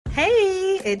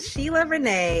it's Sheila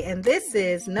Renee, and this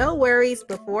is No Worries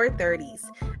Before 30s.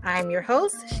 I'm your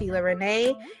host, Sheila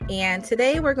Renee, and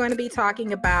today we're going to be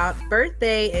talking about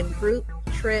birthday and group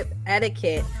trip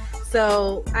etiquette.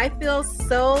 So I feel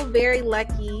so very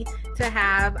lucky to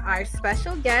have our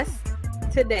special guest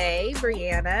today,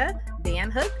 Brianna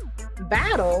Danhook.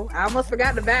 Battle. I almost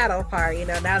forgot the battle part.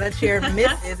 Now that you're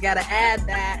Mrs., got to add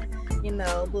that,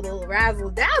 little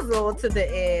razzle dazzle to the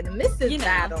end. Mrs.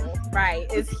 Battle,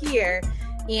 right, is here.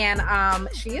 And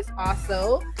she is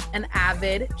also an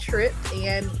avid trip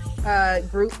and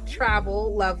group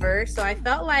travel lover. So I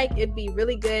felt like it'd be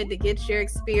really good to get your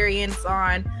experience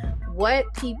on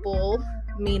what people,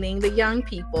 meaning the young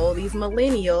people, these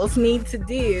millennials, need to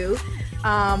do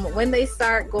when they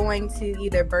start going to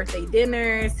either birthday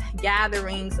dinners,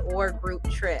 gatherings, or group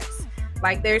trips.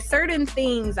 Like, there's certain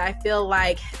things I feel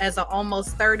like as an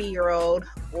almost 30-year-old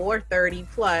or 30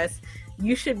 plus,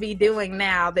 you should be doing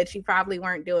now that you probably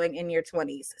weren't doing in your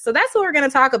 20s. So that's what we're going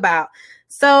to talk about.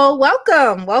 So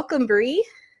welcome, Bree.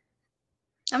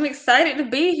 I'm excited to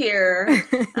be here.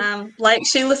 Like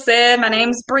Sheila said, my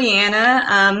name's Brianna.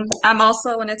 I'm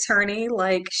also an attorney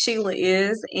like Sheila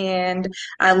is, and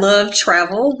I love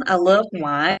travel. I love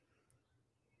wine.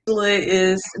 Sheila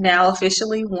is now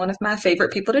officially one of my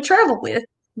favorite people to travel with.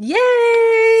 Yay!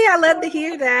 I love to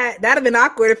hear that. That'd have been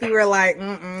awkward if you were like,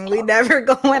 we never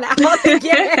going out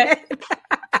again.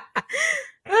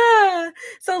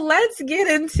 So let's get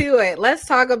into it. Let's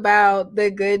talk about the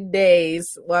good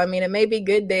days. Well, I mean, it may be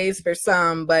good days for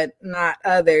some, but not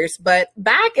others. But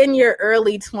back in your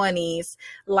early 20s,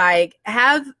 like,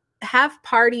 have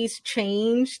parties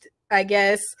changed, I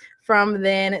guess, from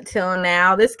then till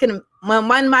now? This can,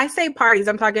 when I say parties,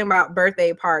 I'm talking about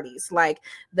birthday parties, like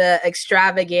the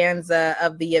extravaganza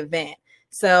of the event.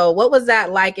 So what was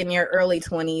that like in your early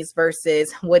 20s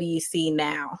versus what do you see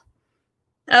now?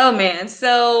 Oh man,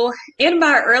 so in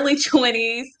my early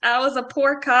 20s, I was a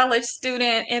poor college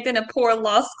student and then a poor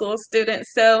law school student.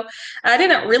 So I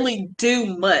didn't really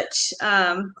do much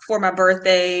for my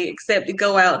birthday except to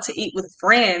go out to eat with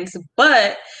friends.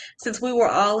 But since we were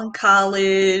all in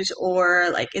college or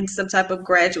like in some type of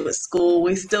graduate school,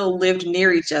 we still lived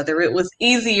near each other. It was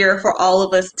easier for all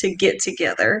of us to get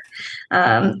together.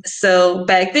 So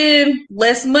back then,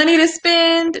 less money to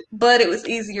spend, but it was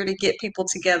easier to get people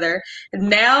together.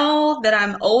 Now that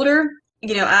I'm older,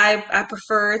 I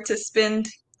prefer to spend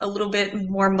a little bit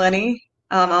more money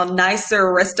on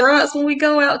nicer restaurants when we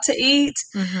go out to eat.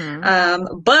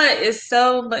 But it's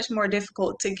so much more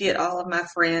difficult to get all of my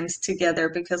friends together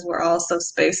because we're all so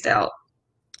spaced out.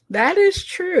 That is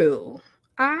true.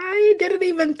 I didn't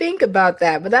even think about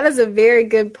that, but that is a very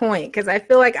good point because I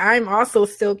feel like I'm also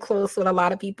still close with a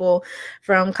lot of people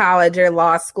from college or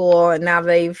law school, and now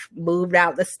they've moved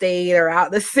out the state or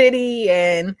out the city.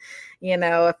 And,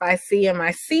 if I see them,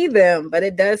 I see them, but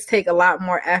it does take a lot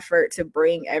more effort to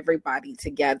bring everybody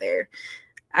together.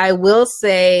 I will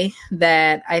say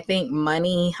that I think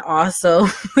money also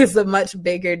is a much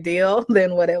bigger deal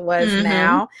than what it was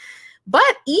now.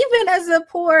 But even as a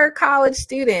poor college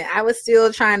student, I was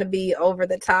still trying to be over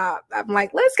the top. I'm like,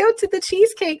 let's go to the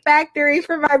Cheesecake Factory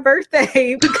for my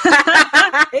birthday because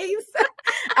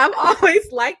I've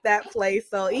always liked that place.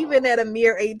 So even at a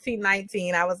mere 18,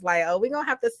 19, I was like, we're going to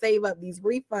have to save up these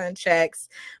refund checks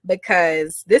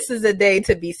because this is a day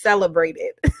to be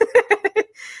celebrated.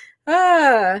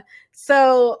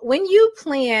 So when you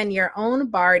plan your own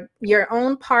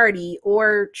party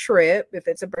or trip, if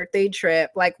it's a birthday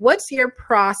trip, like, what's your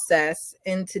process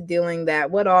into doing that?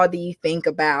 What all do you think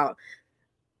about?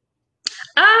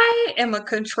 I am a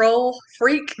control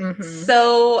freak,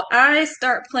 so I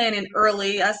start planning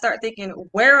early. I start thinking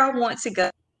where I want to go,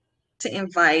 to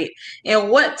invite, and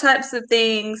what types of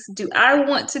things do I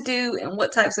want to do and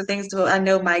what types of things do I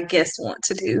know my guests want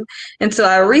to do. And so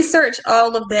I research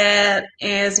all of that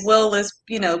as well as,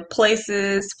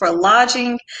 places for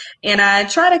lodging, and I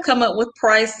try to come up with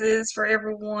prices for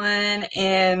everyone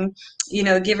and,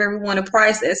 give everyone a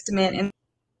price estimate and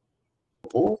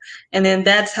then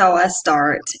that's how I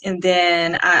start. And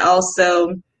then I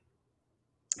also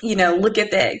look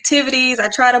at the activities. I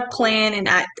try to plan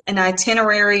an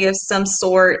itinerary of some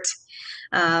sort,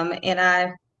 and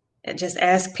I just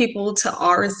ask people to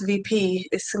RSVP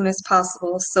as soon as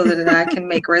possible so that I can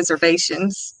make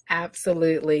reservations.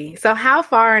 Absolutely. So how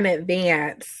far in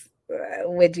advance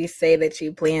would you say that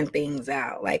you plan things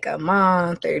out? Like a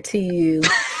month or two?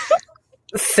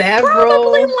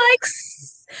 Several?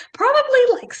 Probably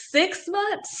like 6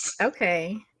 months.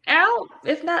 Okay. Out,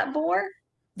 if not more.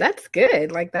 That's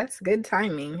good. Like, that's good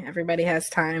timing. Everybody has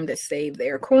time to save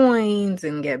their coins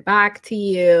and get back to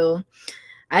you.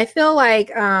 I feel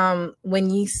like when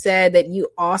you said that you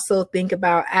also think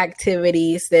about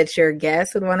activities that your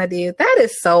guests would want to do, that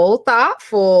is so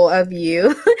thoughtful of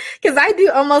you. Because I do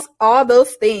almost all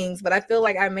those things, but I feel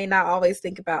like I may not always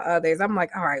think about others. I'm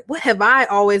like, all right, what have I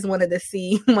always wanted to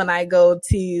see when I go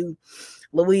to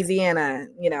Louisiana?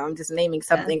 I'm just naming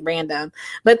something random.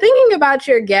 But thinking about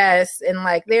your guests and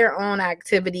like their own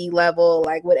activity level,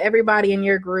 like would everybody in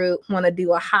your group want to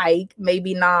do a hike?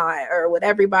 Maybe not. Or would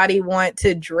everybody want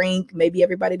to drink? Maybe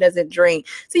everybody doesn't drink.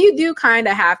 So you do kind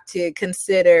of have to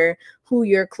consider who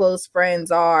your close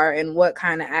friends are and what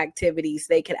kind of activities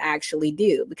they could actually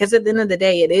do. Because at the end of the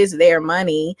day, it is their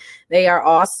money. They are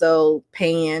also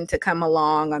paying to come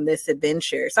along on this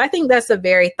adventure. So I think that's a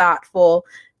very thoughtful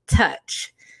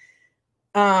touch.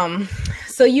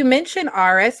 So you mentioned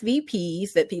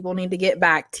RSVPs, that people need to get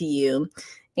back to you.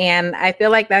 And I feel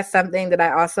like that's something that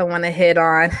I also want to hit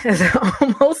on as an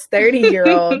almost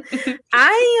 30-year-old.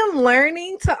 I am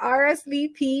learning to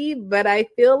RSVP, but I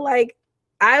feel like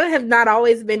I have not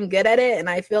always been good at it. And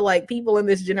I feel like people in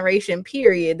this generation,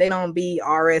 period, they don't be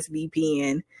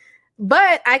RSVPing.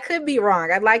 But I could be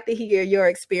wrong. I'd like to hear your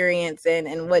experience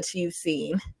and what you've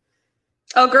seen.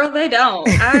 Oh, girl, they don't.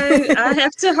 I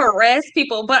have to harass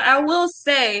people, but I will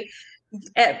say,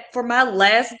 for my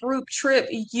last group trip,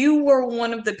 you were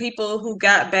one of the people who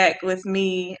got back with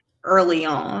me early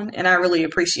on, and I really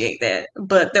appreciate that.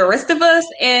 But the rest of us,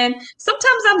 and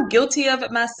sometimes I'm guilty of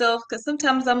it myself, because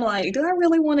sometimes I'm like, do I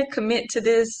really want to commit to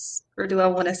this, or do I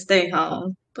want to stay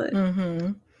home? But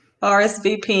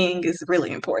RSVPing is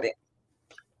really important.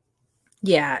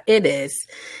 Yeah, it is.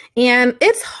 And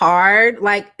it's hard.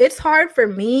 Like, it's hard for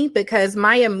me because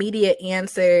my immediate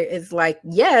answer is like,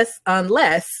 yes,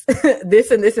 unless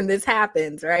this and this and this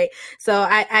happens, right? So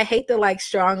I hate to like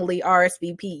strongly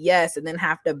RSVP yes and then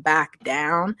have to back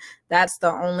down. That's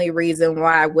the only reason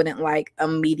why I wouldn't like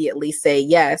immediately say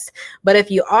yes. But if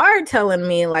you are telling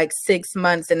me like 6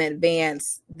 months in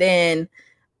advance, then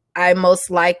I most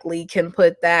likely can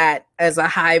put that as a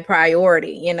high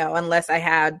priority, unless I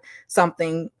had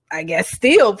something, I guess,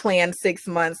 still planned 6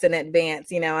 months in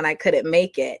advance, and I couldn't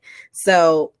make it.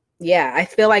 So, yeah, I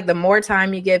feel like the more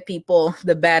time you give people,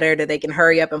 the better that they can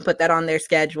hurry up and put that on their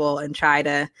schedule and try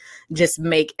to just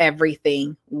make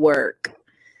everything work.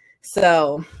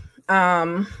 So,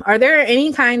 are there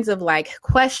any kinds of like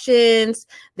questions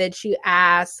that you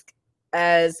ask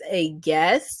as a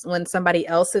guest when somebody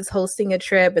else is hosting a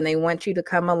trip and they want you to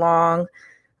come along?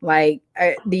 Like,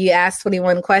 do you ask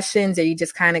 21 questions or you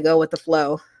just kind of go with the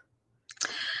flow?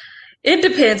 It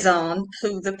depends on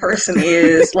who the person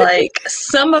is. Like,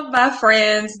 some of my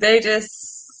friends, they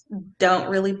just don't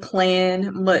really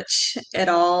plan much at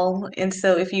all. And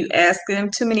so if you ask them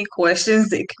too many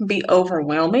questions, it can be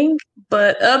overwhelming.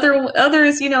 But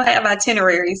others, have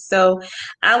itineraries. So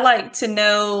I like to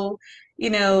know,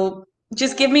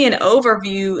 just give me an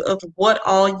overview of what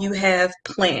all you have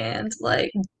planned. Like,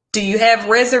 do you have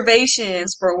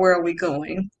reservations for where are we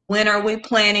going? When are we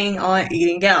planning on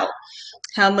eating out?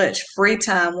 How much free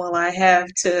time will I have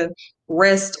to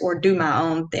rest or do my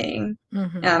own thing?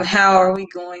 How are we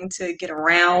going to get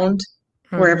around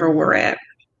wherever we're at?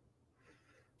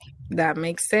 That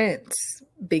makes sense,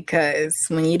 because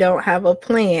when you don't have a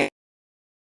plan,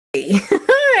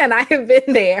 and I have been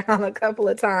there on a couple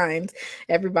of times,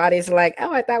 everybody's like,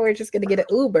 oh, I thought we were just going to get an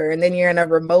Uber. And then you're in a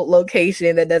remote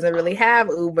location that doesn't really have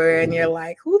Uber. And you're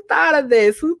like, who thought of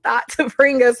this? Who thought to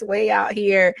bring us way out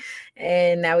here?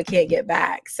 And now we can't get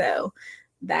back. So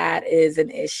that is an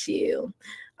issue.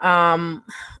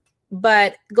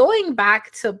 But going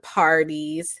back to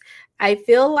parties, I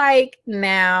feel like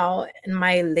now in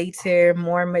my later,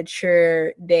 more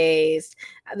mature days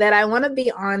that I want to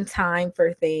be on time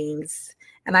for things.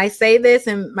 And I say this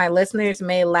and my listeners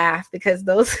may laugh because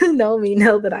those who know me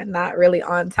know that I'm not really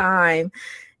on time,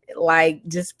 like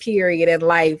just period in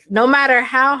life. No matter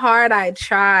how hard I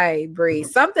try, Bree,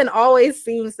 something always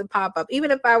seems to pop up. Even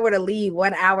if I were to leave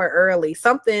 1 hour early,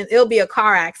 it'll be a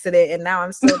car accident and now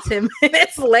I'm still 10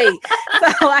 minutes late.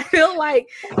 So I feel like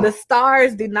the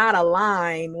stars do not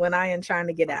align when I am trying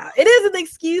to get out. It is an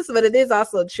excuse, but it is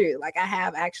also true. Like, I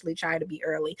have actually tried to be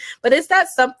early. But is that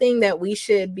something that we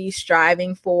should be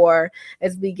striving for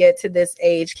as we get to this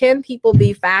age? Can people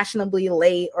be fashionably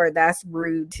late, or that's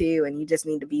rude too and you just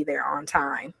need to be there on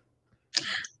time?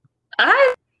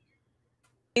 I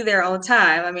be there on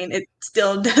time. I mean, it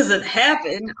still doesn't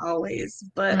happen always,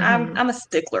 but I'm a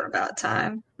stickler about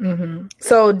time.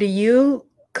 So do you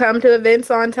come to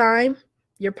events on time?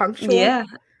 You're punctual?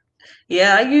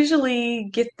 Yeah, I usually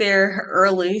get there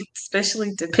early,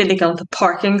 especially depending on the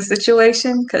parking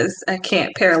situation, because I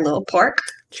can't parallel park.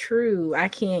 True. I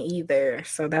can't either.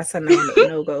 So that's a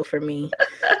no go for me.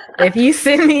 If you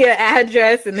send me an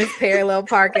address and it's parallel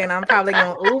parking, I'm probably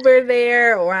going to Uber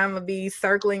there, or I'm going to be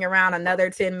circling around another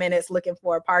 10 minutes looking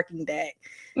for a parking deck.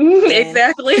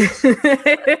 Exactly.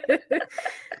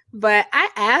 But I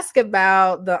ask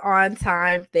about the on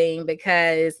time thing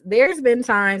because there's been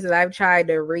times that I've tried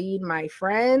to read my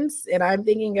friends, and I'm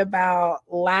thinking about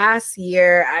last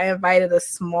year, I invited a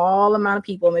small amount of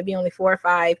people, maybe only 4 or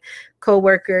 5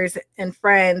 coworkers and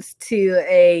friends, to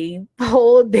a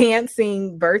pole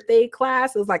dancing birthday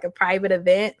class. It was like a private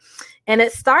event, and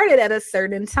it started at a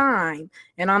certain time.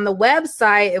 And on the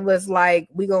website, it was like,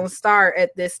 we're going to start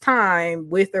at this time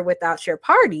with or without your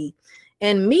party.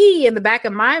 And me, in the back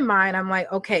of my mind, I'm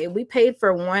like, okay, we paid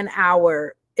for 1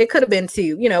 hour. It could have been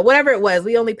 2, whatever it was.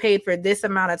 We only paid for this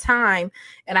amount of time.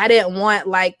 And I didn't want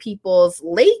like people's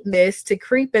lateness to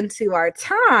creep into our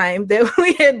time that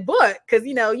we had booked. Cause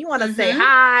you want to say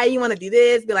hi, you want to do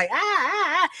this, be like,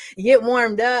 get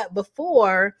warmed up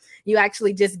before you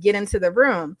actually just get into the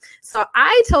room. So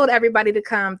I told everybody to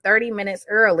come 30 minutes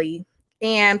early.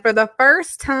 And for the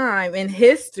first time in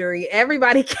history,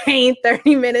 everybody came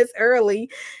 30 minutes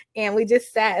early, and we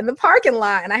just sat in the parking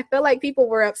lot. And I felt like people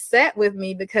were upset with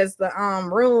me because the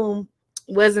room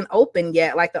wasn't open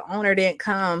yet. Like the owner didn't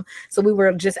come. So we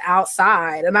were just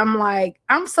outside. And I'm like,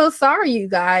 I'm so sorry, you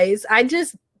guys. I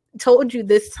just told you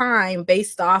this time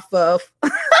based off of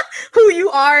who you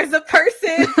are as a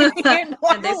person. And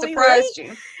they surprised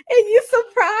you. And you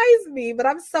surprised me, but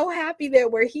I'm so happy that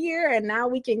we're here and now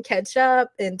we can catch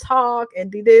up and talk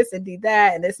and do this and do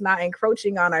that. And it's not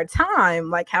encroaching on our time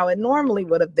like how it normally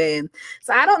would have been.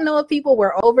 So I don't know if people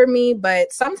were over me,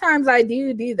 but sometimes I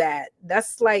do that.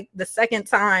 That's like the second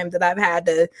time that I've had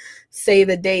to say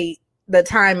the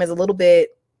time is a little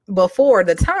bit before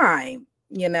the time,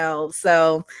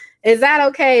 so is that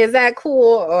okay? Is that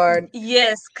cool? Or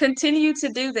yes, continue to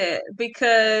do that,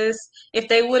 because if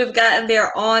they would have gotten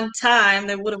there on time,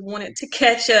 they would have wanted to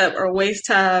catch up or waste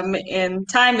time, and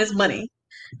time is money.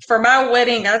 For my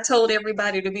wedding, I told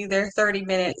everybody to be there 30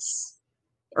 minutes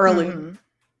early.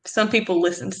 Some people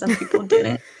listened, some people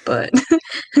didn't, but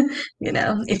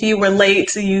if you were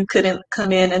late, so you couldn't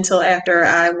come in until after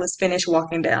I was finished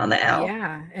walking down the aisle.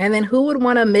 Yeah, and then who would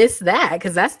want to miss that?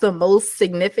 Because that's the most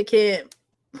significant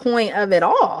point of it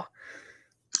all.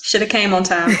 Should have came on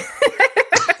time.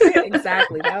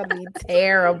 Exactly. That would be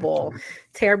terrible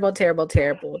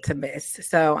to miss.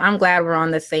 So I'm glad we're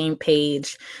on the same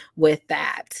page with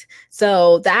that.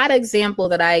 So that example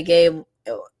that I gave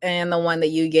and the one that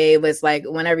you gave was like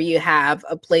whenever you have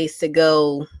a place to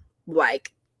go,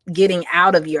 like getting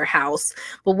out of your house.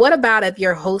 But what about if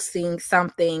you're hosting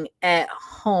something at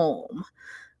home?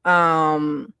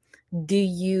 Do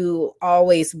you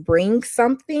always bring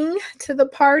something to the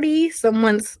party,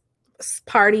 someone's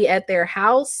party at their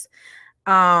house?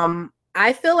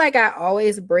 I feel like I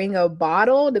always bring a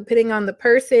bottle, depending on the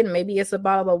person. Maybe it's a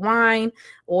bottle of wine,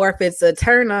 or if it's a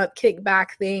turn up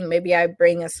kickback thing, maybe I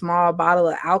bring a small bottle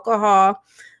of alcohol.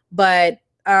 But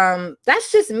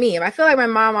that's just me. I feel like my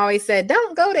mom always said,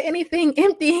 don't go to anything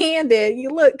empty-handed. You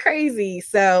look crazy.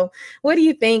 So what do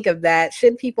you think of that?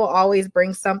 Should people always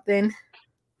bring something?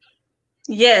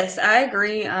 Yes, I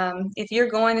agree. If you're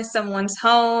going to someone's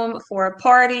home for a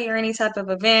party or any type of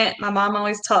event, my mom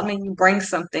always taught me you bring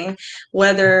something,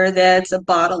 whether that's a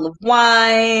bottle of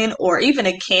wine or even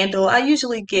a candle. I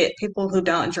usually get people who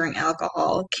don't drink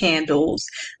alcohol candles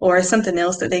or something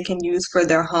else that they can use for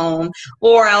their home.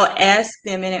 Or I'll ask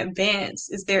them in advance,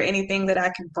 is there anything that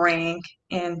I can bring?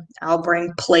 And I'll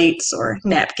bring plates or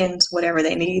napkins, whatever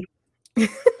they need.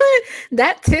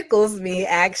 That tickles me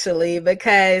actually,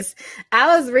 because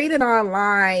I was reading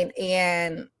online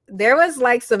and there was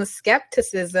like some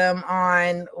skepticism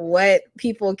on what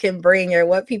people can bring or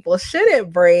what people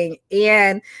shouldn't bring,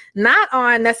 and not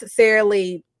on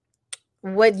necessarily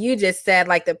what you just said,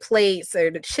 like the plates or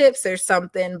the chips or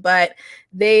something, but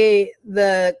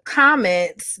the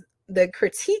comments, the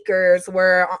critiquers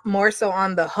were more so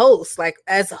on the host. Like,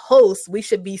 as a host, we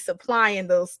should be supplying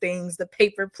those things, the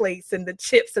paper plates and the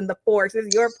chips and the forks.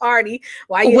 It's your party.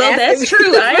 Why you? Well, that's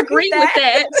true. I agree with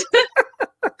that.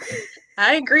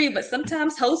 I agree, but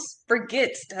sometimes hosts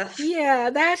forget stuff.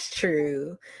 Yeah, that's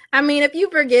true. I mean, if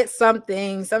you forget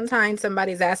something, sometimes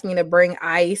somebody's asked me to bring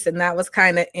ice, and that was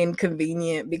kind of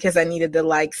inconvenient because I needed to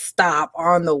like stop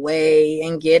on the way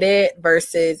and get it.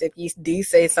 Versus if you do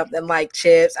say something like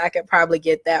chips, I could probably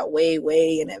get that way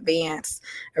in advance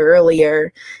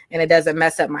earlier, and it doesn't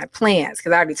mess up my plans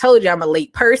because I already told you I'm a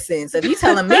late person. So if you're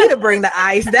telling me to bring the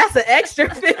ice, that's an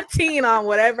extra 15 on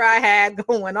whatever I had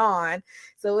going on.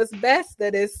 So it's best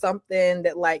that it's something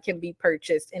that like can be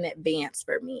purchased in advance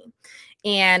for me.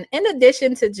 And in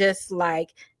addition to just like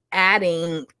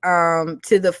adding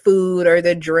to the food or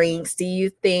the drinks, do you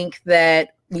think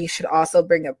that you should also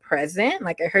bring a present?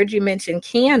 Like I heard you mention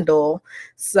candle.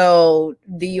 So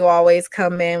do you always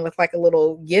come in with like a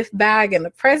little gift bag and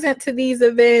a present to these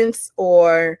events,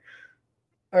 or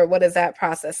what is that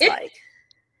process like?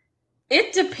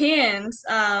 It depends.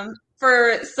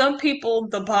 For some people,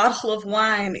 the bottle of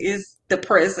wine is the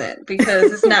present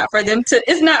because it's not for them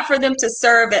to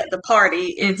serve at the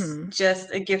party. It's Mm-hmm.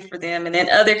 just a gift for them. And in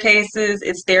other cases,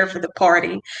 it's there for the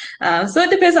party. So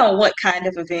it depends on what kind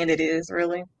of event it is,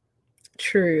 really.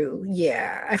 True.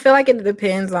 Yeah. I feel like it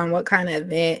depends on what kind of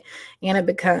event, and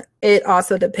it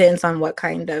also depends on what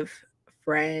kind of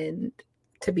friend,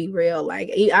 to be real.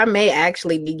 Like I may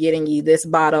actually be getting you this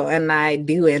bottle and I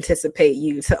do anticipate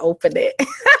you to open it.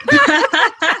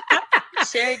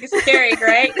 Sharing is caring,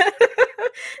 right?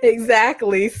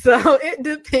 Exactly. So it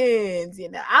depends.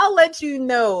 I'll let you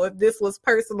know if this was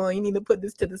personal. You need to put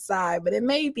this to the side, but it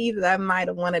may be that I might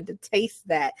have wanted to taste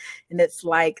that, and it's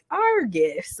like our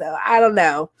gift. So I don't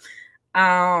know.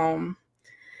 Um,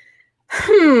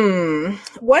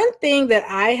 One thing that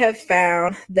I have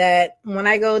found that when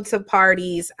I go to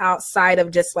parties outside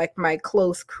of just like my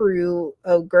close crew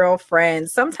of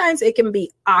girlfriends, sometimes it can be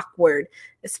awkward,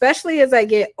 especially as I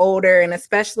get older and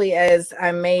especially as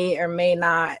I may or may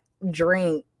not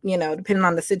drink, depending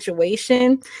on the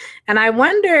situation. And I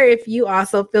wonder if you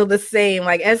also feel the same.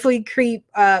 Like as we creep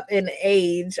up in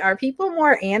age, are people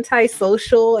more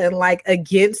antisocial and like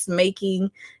against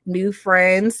making new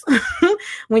friends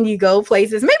when you go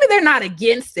places? Maybe they're not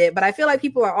against it, but I feel like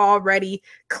people are already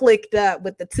clicked up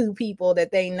with the two people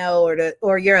that they know,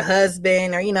 or your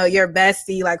husband, or your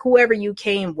bestie, like whoever you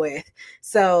came with.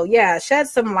 So yeah, shed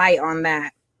some light on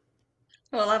that.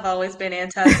 Well, I've always been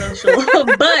antisocial,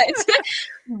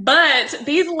 but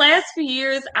these last few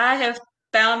years I have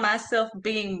found myself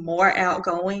being more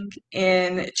outgoing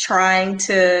and trying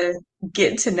to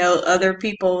get to know other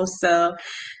people. So,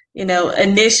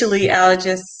 initially I'll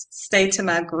just stay to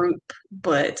my group,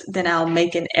 but then I'll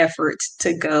make an effort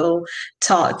to go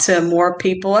talk to more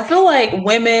people. I feel like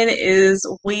women, as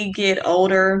we get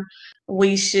older,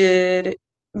 we should,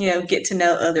 get to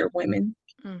know other women.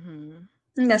 Mm-hmm.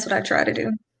 And that's what I try to do.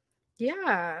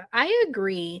 Yeah, I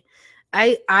agree.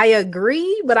 I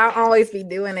agree, but I'll always be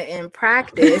doing it in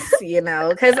practice,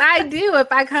 because I do.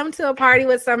 If I come to a party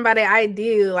with somebody, I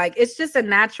do. Like, it's just a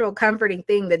natural, comforting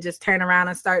thing to just turn around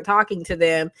and start talking to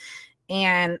them.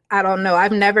 And I don't know,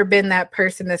 I've never been that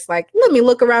person that's like, let me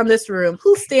look around this room.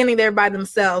 Who's standing there by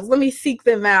themselves? Let me seek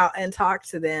them out and talk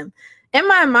to them. In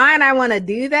my mind, I want to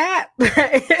do that, but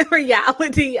in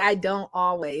reality, I don't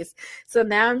always. So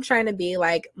now I'm trying to be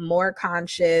like more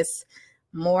conscious,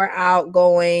 more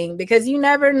outgoing, because you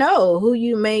never know who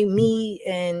you may meet,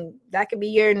 and that could be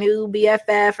your new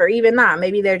BFF or even not.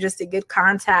 Maybe they're just a good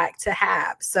contact to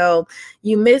have. So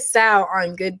you miss out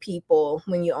on good people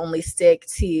when you only stick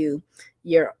to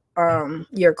your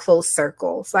close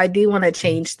circle. So I do want to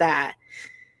change that.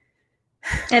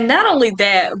 And not only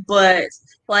that, but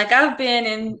like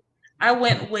I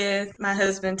went with my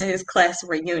husband to his class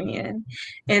reunion.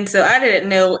 And so I didn't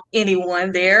know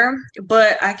anyone there,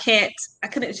 but I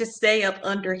couldn't just stay up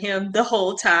under him the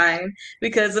whole time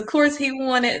because, of course, he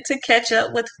wanted to catch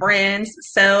up with friends.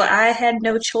 So I had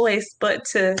no choice but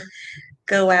to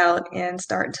go out and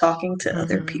start talking to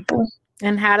other Mm-hmm. people.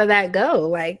 And how did that go?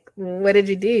 Like, what did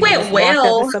you do? You Went just walked up to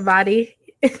well. somebody?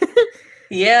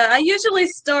 Yeah, I usually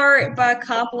start by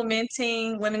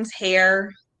complimenting women's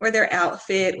hair or their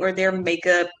outfit or their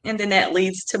makeup, and then that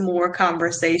leads to more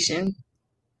conversation.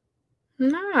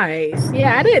 Nice.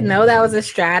 Yeah, I didn't know that was a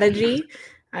strategy.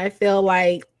 I feel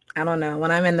like, I don't know,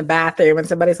 when I'm in the bathroom and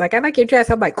somebody's like, I like your dress,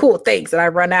 I'm like, cool, thanks. And I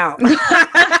run out.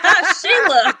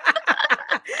 Sheila.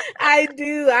 I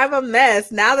do. I'm a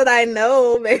mess. Now that I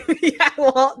know, maybe I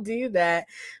won't do that.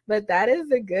 But that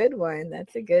is a good one.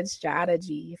 That's a good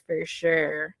strategy for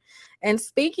sure. And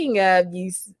speaking of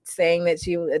you saying that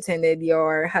you attended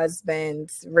your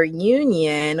husband's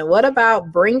reunion, what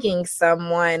about bringing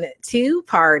someone to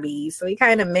parties? So we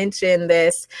kind of mentioned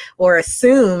this or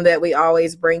assume that we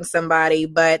always bring somebody,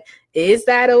 but is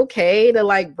that okay to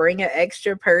like bring an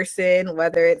extra person,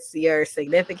 whether it's your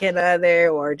significant other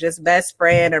or just best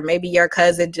friend, or maybe your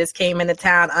cousin just came into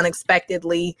town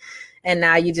unexpectedly and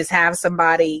now you just have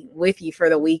somebody with you for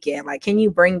the weekend? Like, can you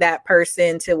bring that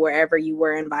person to wherever you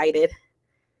were invited?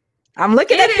 I'm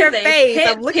looking at your face.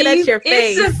 I'm looking at your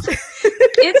face.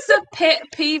 It's a pet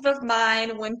peeve of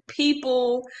mine when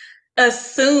people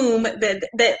assume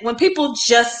that when people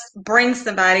just bring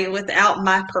somebody without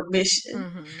my permission,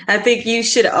 Mm-hmm. I think you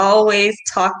should always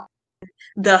talk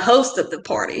the host of the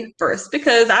party first,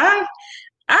 because I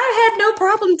had no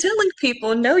problem telling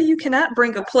people, no, you cannot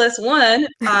bring a plus one,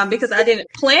 because I didn't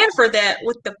plan for that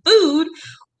with the food.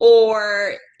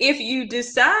 Or if you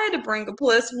decide to bring a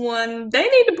plus one, they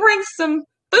need to bring some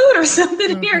food or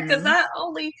something here, because Mm-hmm. I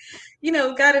only,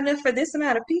 got enough for this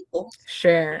amount of people.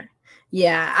 Sure.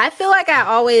 Yeah, I feel like I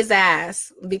always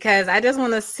ask because I just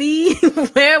want to see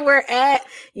where we're at.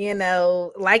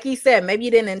 Like you said, maybe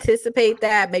you didn't anticipate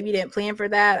that, maybe you didn't plan for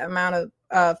that amount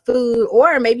of food,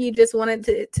 or maybe you just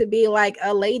wanted to be like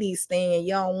a ladies thing and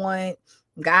you don't want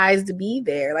guys to be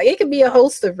there. Like it could be a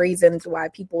host of reasons why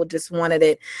people just wanted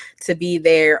it to be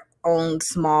their own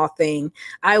small thing.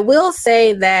 I will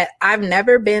say that I've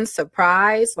never been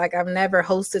surprised. Like I've never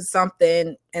hosted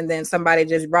something and then somebody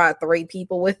just brought 3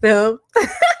 people with them.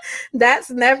 That's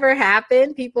never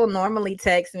happened. People normally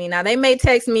text me. Now they may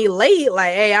text me late,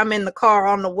 like, hey, I'm in the car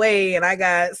on the way and I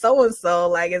got so and so.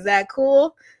 Like, is that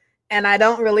cool? And I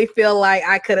don't really feel like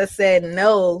I could have said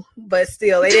no, but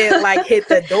still, they didn't like hit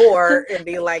the door and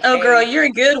be like, Oh, girl, hey. you're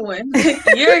a good one.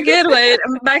 You're a good one.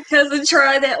 My cousin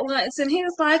tried that once, and he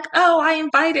was like, "Oh, I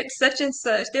invited such and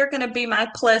such. They're gonna be my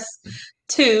plus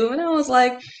two." And I was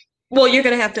like, "Well, you're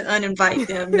gonna have to uninvite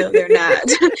them. No, they're not,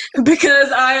 because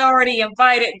I already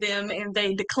invited them and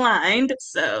they declined.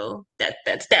 So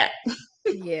that's that."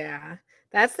 Yeah,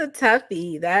 that's a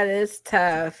toughie. That is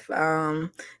tough.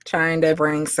 Trying to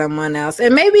bring someone else.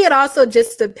 And maybe it also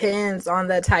just depends on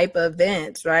the type of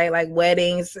events, right? Like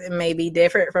weddings may be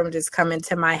different from just coming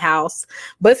to my house.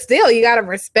 But still, you gotta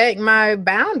respect my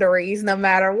boundaries no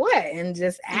matter what and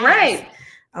just ask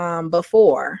Right.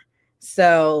 before.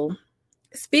 So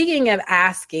speaking of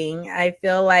asking, I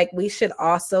feel like we should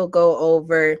also go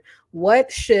over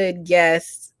what should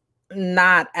guests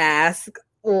not ask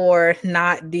or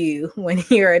not do when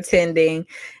you're attending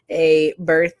a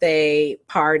birthday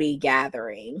party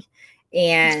gathering.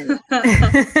 And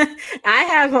I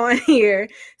have on here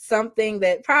something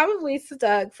that probably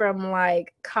stuck from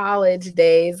like college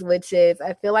days, which is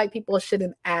I feel like people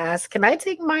shouldn't ask, can I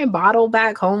take my bottle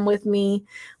back home with me?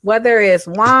 Whether it's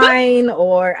wine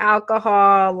or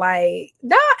alcohol, like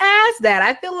don't ask that.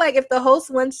 I feel like if the host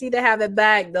wants you to have it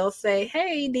back, they'll say,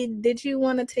 hey, did you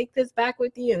want to take this back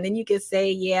with you? And then you can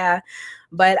say, yeah.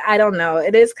 But I don't know.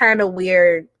 It is kind of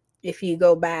weird if you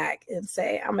go back and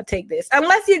say, I'm gonna take this,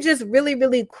 unless you're just really,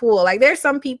 really cool. Like there's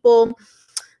some people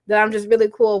that I'm just really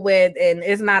cool with and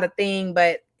it's not a thing,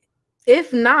 but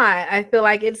if not, I feel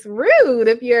like it's rude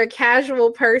if you're a casual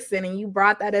person and you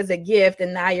brought that as a gift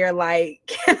and now you're like,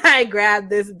 can I grab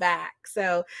this back?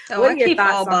 So Oh, what are I your keep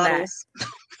thoughts all on that? bottles.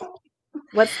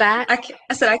 What's that?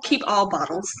 I said I keep all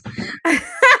bottles,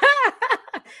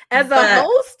 As a but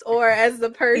host or as the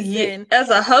yeah, person as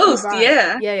a who host, brought it?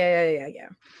 yeah. Yeah.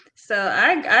 So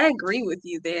I agree with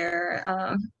you there,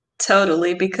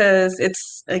 totally, because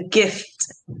it's a gift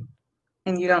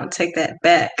and you don't take that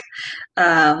back.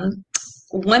 Um,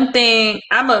 One thing,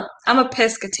 I'm a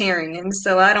pescatarian,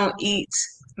 so I don't eat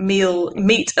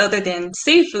meat other than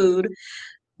seafood.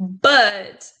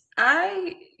 But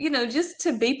just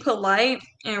to be polite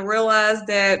and realize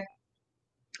that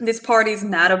this party's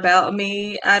not about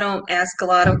me. I don't ask a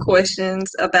lot of questions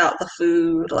about the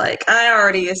food. Like I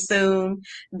already assume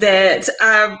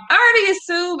I'm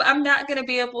not going to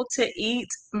be able to eat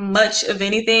much of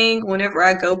anything whenever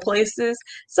I go places.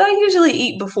 So I usually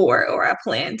eat before or I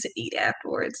plan to eat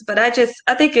afterwards. But I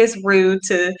think it's rude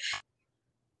to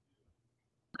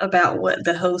about what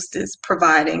the host is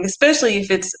providing, especially if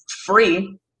it's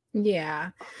free. Yeah.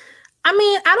 I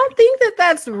mean, I don't think that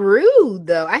that's rude,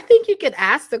 though. I think you could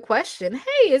ask the question,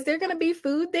 hey, is there going to be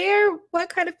food there? What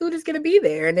kind of food is going to be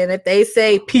there? And then if they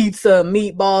say pizza,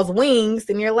 meatballs, wings,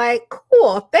 then you're like,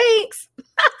 cool, thanks.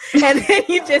 And then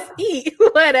you just eat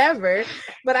whatever.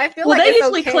 But I feel Well, like they it's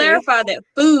usually okay. clarify that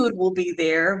food will be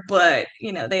there, but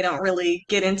they don't really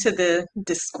get into the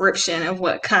description of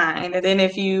what kind. And then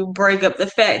if you break up the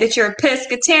fact that you're a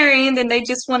pescatarian, then they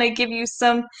just want to give you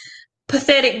some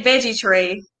pathetic veggie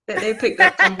tray that they picked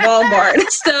up from Walmart.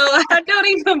 So I don't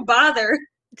even bother.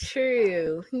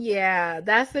 True. Yeah,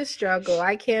 that's a struggle.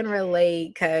 I can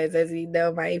relate because, as you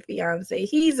know, my fiance,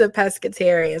 he's a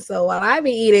pescatarian. So while I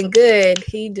be eating good,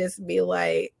 he just be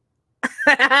like,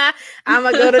 I'm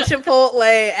gonna go to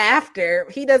Chipotle after.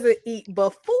 He doesn't eat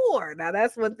before. Now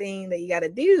that's one thing that you got to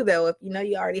do though. If you know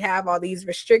you already have all these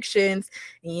restrictions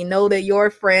and you know that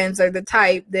your friends are the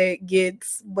type that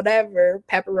gets whatever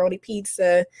pepperoni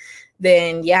pizza,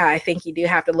 then yeah, I think you do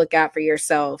have to look out for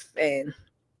yourself and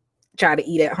try to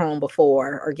eat at home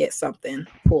before or get something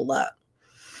pull up.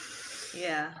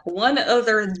 Yeah. One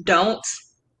other don't,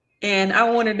 and I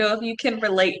want to know if you can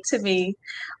relate to me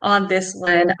on this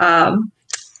one,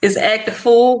 is act a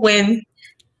fool when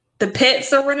the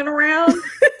pets are running around.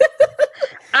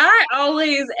 I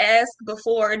always ask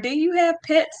before, do you have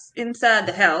pets inside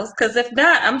the house? Because if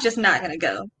not, I'm just not gonna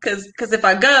go. Because if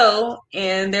I go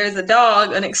and there's a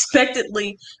dog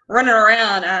unexpectedly running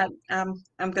around,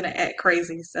 I'm gonna act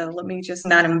crazy. So let me just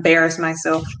not embarrass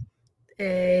myself.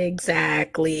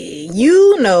 Exactly.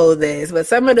 You know this, but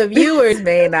some of the viewers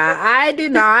may not. I do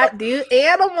not do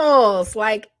animals,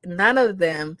 like none of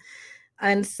them.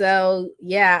 And so,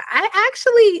 yeah, I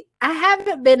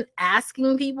haven't been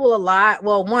asking people a lot.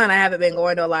 Well, one, I haven't been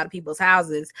going to a lot of people's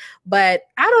houses, but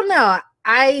I don't know.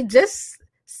 I just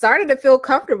started to feel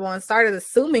comfortable and started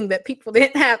assuming that people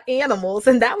didn't have animals,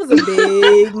 and that was a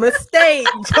big mistake.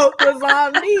 Joke was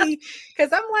on me,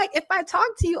 because I'm like, if I talk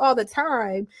to you all the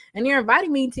time and you're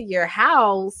inviting me to your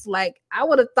house, like I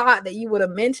would have thought that you would have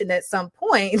mentioned at some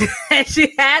point that you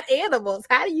had animals.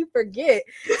 How do you forget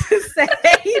to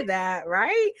say that,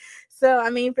 right? So,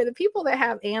 I mean, for the people that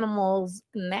have animals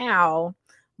now,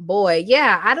 boy,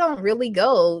 yeah, I don't really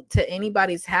go to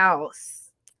anybody's house.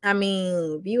 I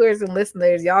mean, viewers and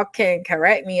listeners, y'all can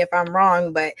correct me if I'm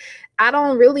wrong, but I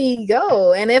don't really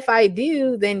go. And if I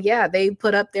do, then yeah, they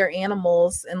put up their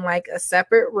animals in like a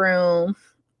separate room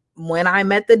when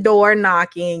I'm at the door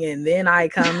knocking, and then I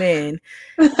come in.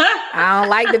 I don't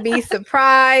like to be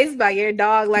surprised by your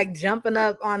dog like jumping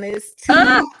up on his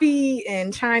 2 feet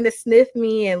and trying to sniff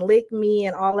me and lick me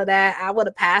and all of that. I would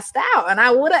have passed out and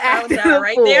I would have acted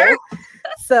right there.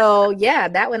 So yeah,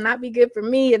 that would not be good for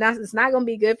me, and it's not going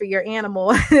to be good for your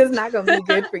animal. It's not going to be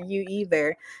good for you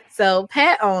either. So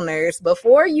pet owners,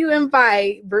 before you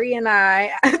invite Bree and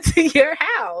I to your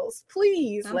house,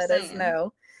 please let us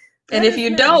know. And if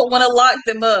you don't want to lock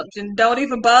them up, then don't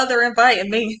even bother inviting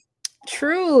me.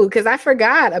 True, because I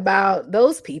forgot about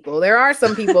those people. There are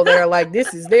some people that are like,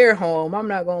 this is their home, I'm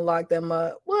not going to lock them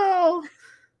up. Well,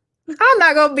 I'm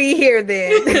not going to be here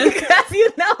then, because you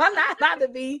know I'm not allowed to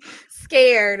be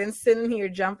scared and sitting here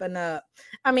jumping up.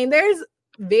 I mean, there's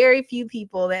very few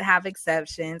people that have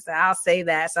exceptions. I'll say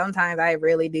that. Sometimes I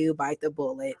really do bite the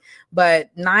bullet,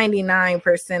 but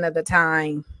 99% of the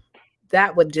time,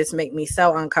 that would just make me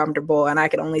so uncomfortable, and I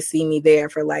could only see me there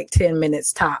for like 10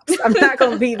 minutes tops. I'm not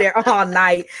going to be there all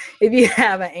night if you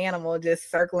have an animal just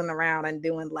circling around and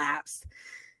doing laps.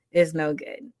 It's no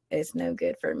good. It's no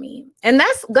good for me. And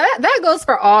that goes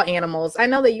for all animals. I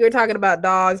know that you were talking about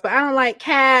dogs, but I don't like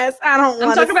cats. I'm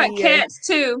talking about cats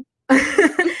too.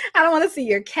 I don't want to see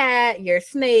your cat, your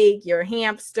snake, your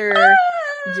hamster,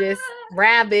 just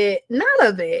rabbit, none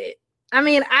of it. I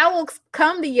mean, I will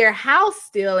come to your house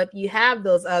still if you have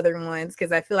those other ones,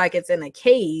 because I feel like it's in a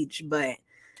cage, but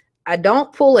I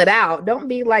don't pull it out. Don't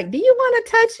be like, do you want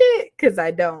to touch it? Because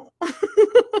I don't.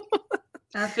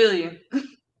 I feel you.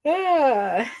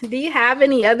 Yeah. Do you have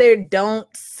any other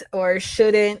don'ts or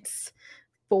shouldn'ts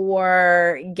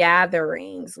for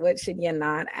gatherings? What should you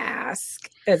not ask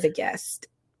as a guest?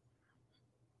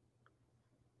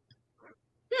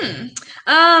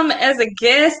 As a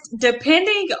guest,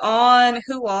 depending on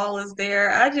who all is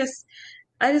there, I just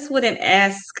wouldn't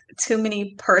ask too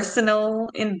many personal,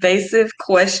 invasive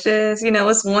questions. You know,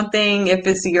 it's one thing if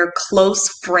it's your close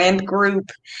friend group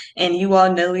and you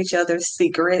all know each other's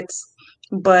secrets,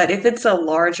 but if it's a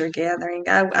larger gathering,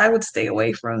 I would stay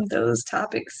away from those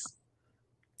topics.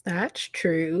 That's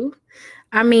true.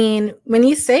 I mean, when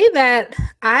you say that,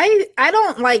 I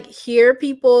don't like hear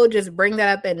people just bring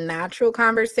that up in natural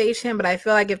conversation, but I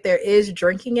feel like if there is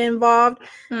drinking involved,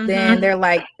 then they're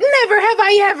like, never have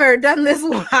I ever done this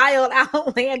wild,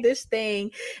 outlandish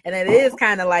thing. And it is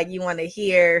kind of like you want to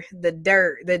hear the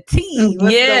dirt, the tea,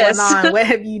 what's going on, what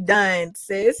have you done,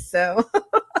 sis? So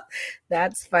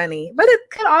that's funny. But it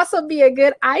could also be a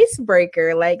good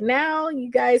icebreaker. Like, now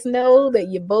you guys know that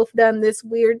you both done this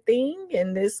weird thing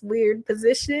in this weird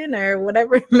position or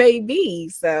whatever it may be.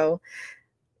 So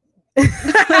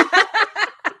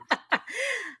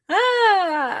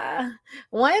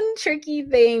one tricky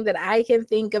thing that I can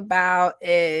think about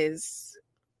is,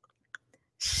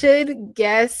 should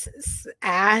guests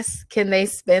ask, can they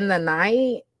spend the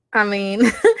night? I mean,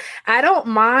 I don't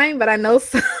mind, but I know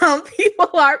some people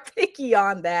are picky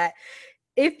on that.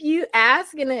 If you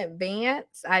ask in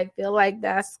advance, I feel like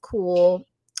that's cool,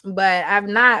 but I've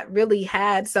not really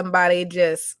had somebody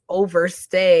just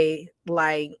overstay,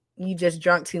 like you just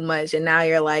drunk too much and now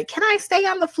you're like, can I stay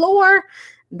on the floor?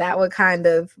 That would kind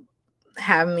of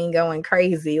have me going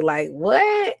crazy. Like,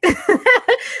 what?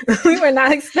 We were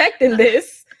not expecting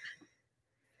this.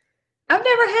 I've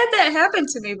never had that happen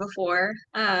to me before.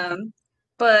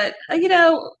 But I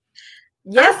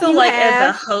Yes, feel you like as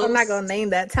a have. I'm not gonna host, name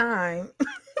that time.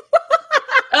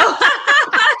 oh,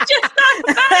 just not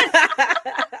that.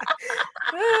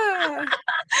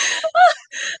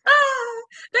 Ah,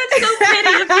 that's so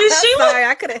petty of you, Sheila. Sorry,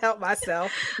 I couldn't help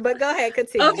myself. But go ahead,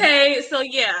 continue. Okay, so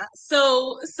yeah,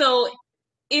 so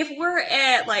if we're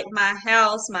at like my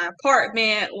house, my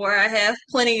apartment, where I have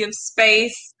plenty of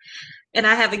space, and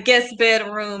I have a guest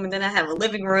bedroom, and then I have a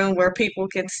living room where people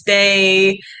can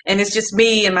stay, and it's just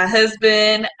me and my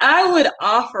husband, I would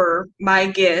offer my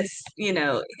guests,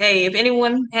 hey, if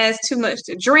anyone has too much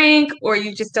to drink or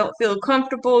you just don't feel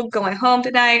comfortable going home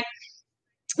tonight,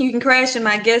 you can crash in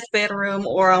my guest bedroom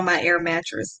or on my air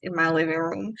mattress in my living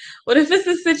room. But if it's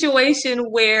a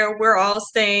situation where we're all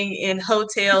staying in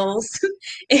hotels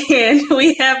and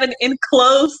we have an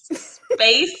enclosed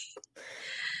space,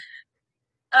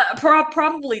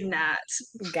 probably not.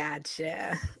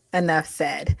 Gotcha. Enough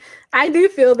said. I do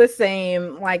feel the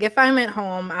same. Like if I'm at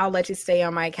home, I'll let you stay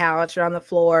on my couch or on the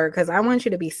floor because I want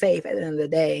you to be safe at the end of the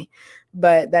day.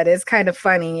 But that is kind of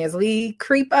funny as we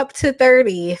creep up to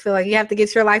 30. I feel like you have to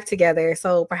get your life together.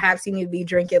 So perhaps you need to be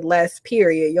drinking less,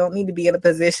 period. You don't need to be in a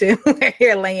position where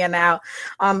you're laying out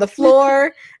on the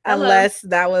floor Hello. unless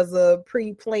that was a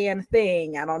pre-planned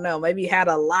thing. I don't know. Maybe you had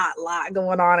a lot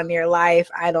going on in your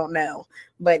life. I don't know.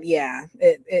 But yeah,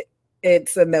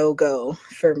 it's a no-go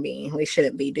for me. We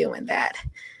shouldn't be doing that.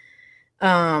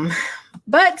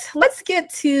 But let's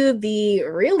get to the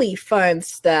really fun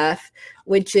stuff,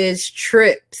 which is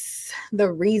trips.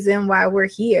 The reason why we're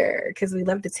here, because we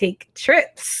love to take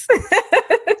trips.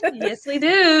 Yes, we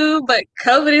do. But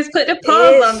COVID has put a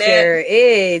pause It on that. sure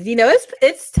is.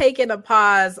 It's taken a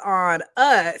pause on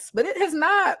us, but it has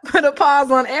not put a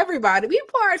pause on everybody.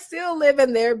 People are still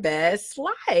living their best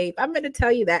life. I'm going to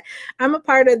tell you that. I'm a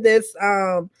part of this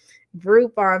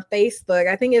group on Facebook.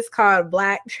 I think it's called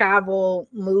Black Travel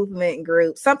Movement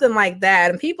Group, something like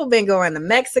that. And people been going to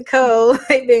Mexico.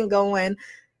 They've been going.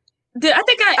 I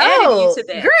think I added you to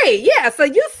that. Great. Yeah. So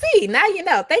you see, now you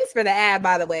know. Thanks for the ad,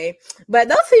 by the way. But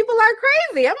those people are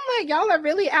crazy. I'm like, y'all are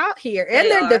really out here. And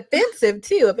they're defensive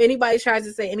too. If anybody tries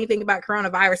to say anything about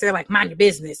coronavirus, they're like, mind your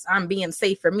business. I'm being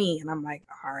safe for me. And I'm like,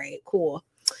 all right, cool.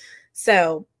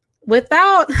 So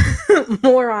without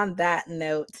more on that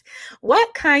note,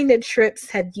 what kind of trips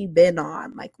have you been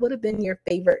on? Like, what have been your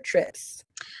favorite trips?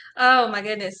 Oh my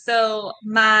goodness. So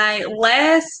my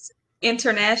last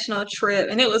international trip,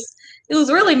 and it was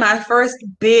really my first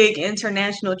big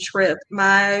international trip.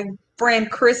 My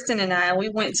friend Kristen and I, we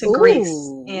went to Greece,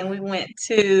 and we went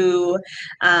to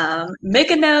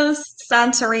Mykonos,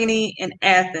 Santorini, and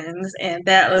Athens, and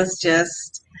that was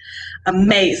just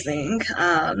amazing.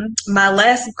 My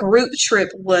last group trip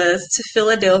was to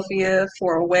Philadelphia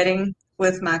for a wedding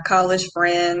with my college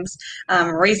friends.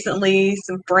 Recently,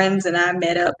 some friends and I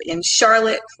met up in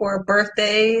Charlotte for a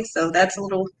birthday, so that's a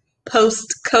little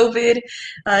post-COVID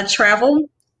travel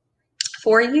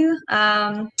for you.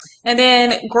 And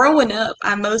then growing up,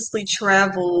 I mostly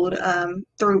traveled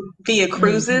through via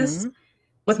cruises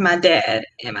with my dad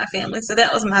and my family. So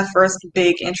that was my first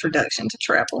big introduction to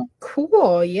travel.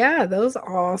 Cool. Yeah, those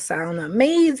all sound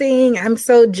amazing. I'm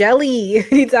so jelly.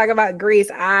 You talk about Greece.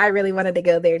 I really wanted to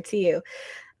go there too.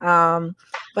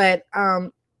 But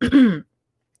I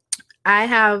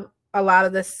have a lot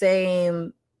of the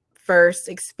same first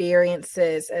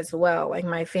experiences as well. Like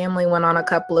my family went on a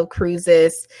couple of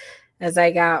cruises as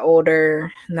I got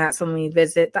older, and that's when we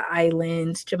visit the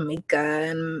islands,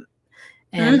 Jamaica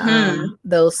and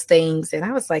those things. And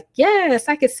I was like, yes,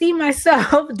 I could see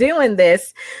myself doing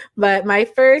this. But my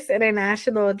first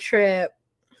international trip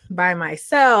by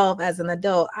myself as an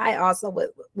adult, I also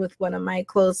went with one of my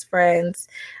close friends,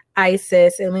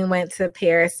 Isis, and we went to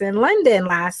Paris and London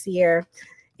last year.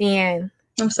 And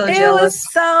I'm so jealous. It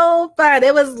was so fun.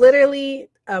 It was literally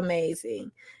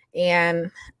amazing. And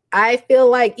I feel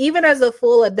like even as a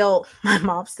full adult, my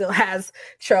mom still has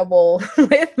trouble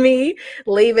with me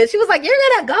leaving. She was like, "You're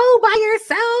gonna go by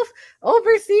yourself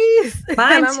overseas?"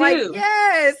 Mine and I'm too. like,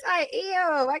 "Yes, I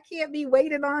am. I can't be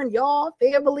waiting on y'all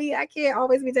family. I can't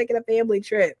always be taking a family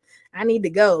trip. I need to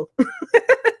go."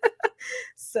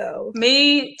 So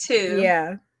me too.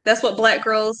 Yeah. That's what Black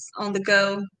Girls on the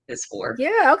Go is for.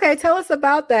 Yeah. Okay. Tell us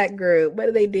about that group. What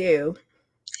do they do?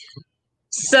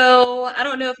 So I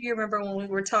don't know if you remember when we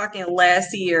were talking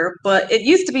last year, but it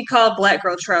used to be called Black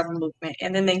Girl Travel Movement,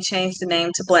 and then they changed the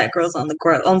name to Black Girls on the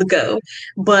Go.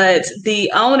 But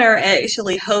the owner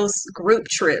actually hosts group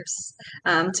trips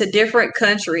to different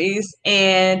countries,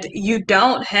 and you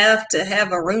don't have to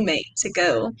have a roommate to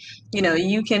go. You know,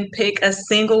 you can pick a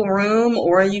single room,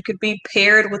 or you could be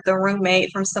paired with a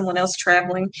roommate from someone else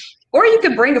traveling, or you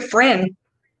could bring a friend.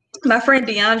 My friend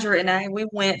Deandra and I, we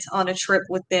went on a trip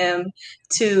with them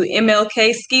to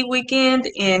MLK ski weekend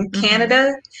in Mm-hmm.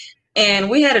 Canada, and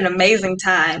we had an amazing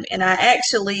time. And I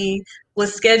actually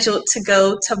was scheduled to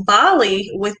go to Bali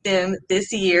with them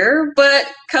this year, but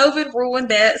COVID ruined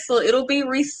that, so it'll be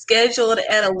rescheduled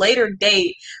at a later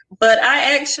date. But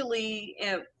I actually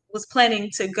was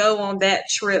planning to go on that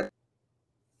trip.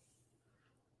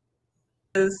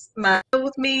 My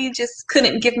with me just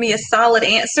couldn't give me a solid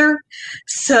answer.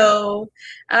 So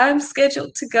I'm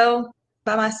scheduled to go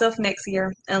by myself next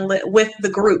year and with the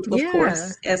group, of Yeah.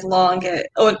 course, as long as,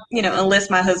 or, unless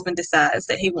my husband decides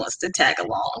that he wants to tag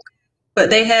along.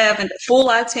 But they have a full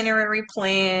itinerary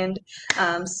planned,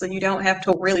 so you don't have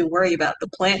to really worry about the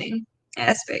planning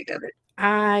aspect of it.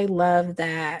 I love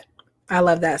that. I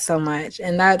love that so much.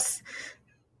 And that's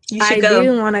You should I go.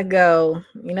 do want to go.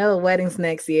 You know, the weddings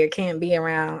next year can't be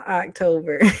around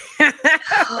October.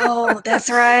 Oh, that's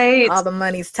right. All the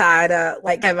money's tied up.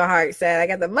 Like Kevin Hart said, I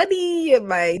got the money in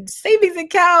my savings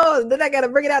account, and then I got to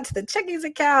bring it out to the checkings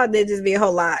account, and then just be a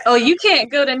whole lot. Oh, you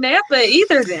can't go to Napa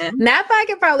either then. Napa I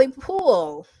could probably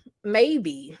pull.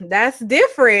 Maybe that's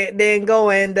different than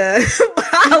going to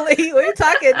Bali. We're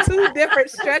talking two different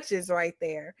stretches right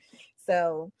there.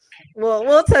 So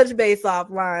we'll touch base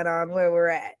offline on where we're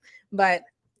at. But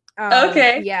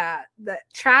Okay. yeah, the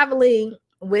traveling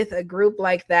with a group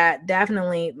like that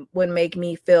definitely would make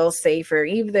me feel safer,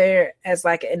 either as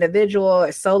like an individual,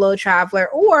 a solo traveler,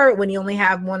 or when you only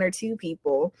have one or two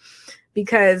people,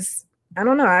 because I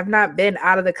don't know, I've not been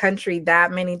out of the country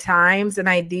that many times, and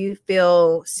I do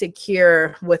feel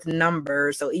secure with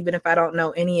numbers. So even if I don't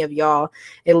know any of y'all,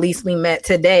 at least we met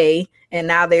today, and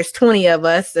now there's 20 of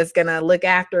us that's gonna look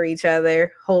after each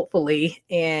other, hopefully,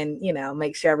 and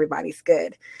make sure everybody's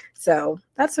good. So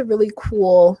that's a really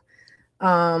cool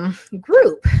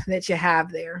group that you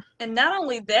have there. And not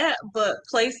only that, but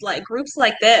groups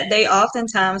like that, they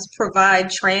oftentimes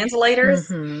provide translators.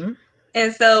 Mm-hmm.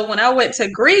 And so when I went to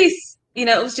Greece,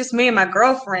 it was just me and my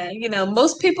girlfriend.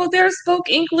 Most people there spoke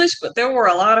English, but there were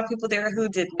a lot of people there who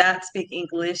did not speak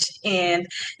English. And,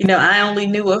 I only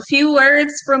knew a few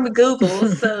words from Google.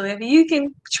 So if you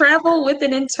can travel with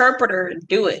an interpreter,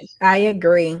 do it. I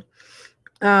agree.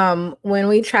 When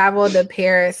we traveled to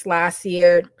Paris last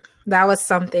year, that was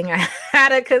something I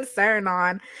had a concern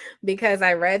on, because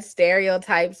I read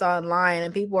stereotypes online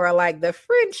and people were like, the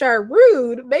French are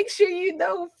rude. Make sure you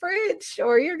know French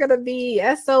or you're going to be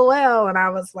SOL. And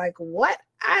I was like, what?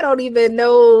 I don't even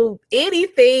know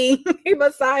anything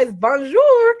besides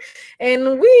bonjour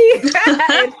and oui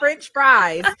and French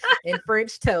fries and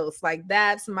French toast. Like,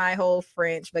 that's my whole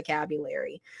French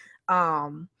vocabulary.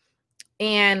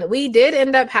 And we did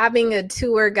end up having a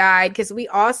tour guide, because we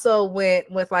also went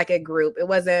with like a group. It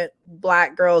wasn't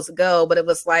Black Girls Go, but it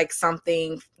was like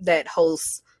something that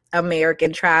hosts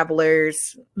American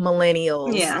travelers,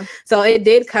 millennials. Yeah. So it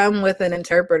did come with an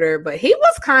interpreter, but he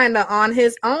was kind of on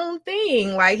his own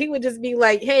thing. Like, he would just be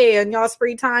like, hey, in y'all's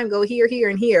free time, go here, here,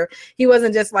 and here. He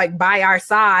wasn't just like by our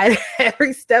side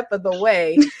every step of the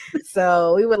way.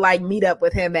 So we would like meet up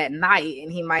with him at night,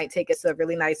 and he might take us to a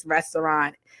really nice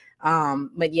restaurant.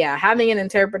 But yeah, having an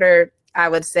interpreter, I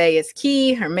would say, is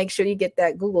key. Or make sure you get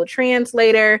that Google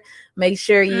Translator. Make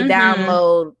sure you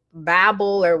download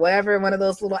Babbel or whatever one of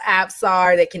those little apps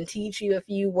are that can teach you a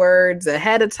few words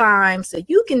ahead of time, so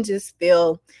you can just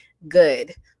feel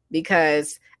good.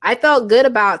 Because I felt good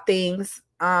about things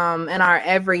in our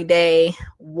everyday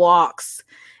walks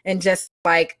and just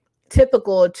like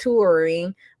typical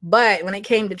touring. But when it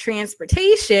came to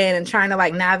transportation and trying to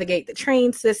like navigate the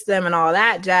train system and all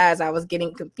that jazz, I was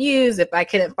getting confused if I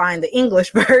couldn't find the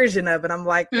English version of it. I'm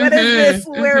like, what is this?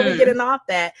 Where are we getting off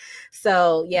at?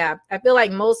 So yeah, I feel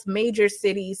like most major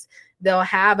cities, they'll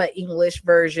have an English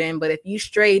version, but if you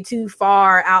stray too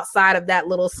far outside of that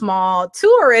little small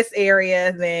tourist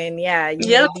area, then yeah, you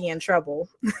may be in trouble.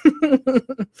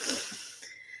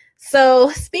 So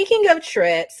speaking of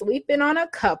trips, we've been on a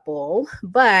couple,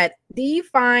 but do you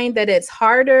find that it's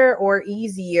harder or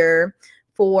easier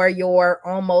for your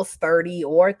almost 30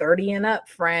 or 30 and up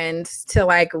friends to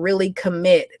like really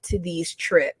commit to these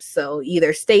trips? So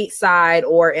either stateside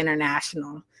or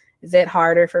international. Is it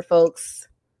harder for folks?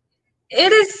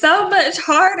 It is so much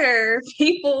harder.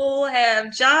 People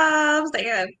have jobs, they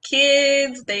have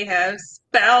kids, they have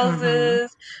Mm-hmm.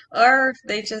 spouses, or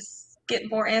they just get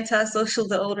more antisocial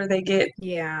the older they get.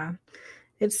 Yeah,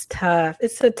 it's tough.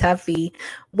 It's a toughie.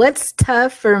 What's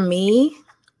tough for me?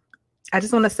 I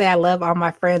just want to say I love all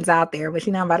my friends out there, but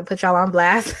I'm about to put y'all on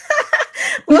blast.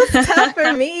 What's tough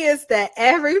for me is that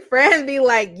every friend be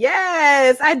like,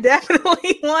 yes, I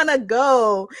definitely want to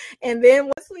go. And then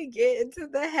once we get into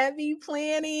the heavy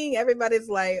planning, everybody's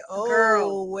like, Girl,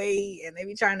 oh, wait. And they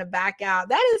be trying to back out.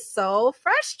 That is so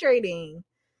frustrating.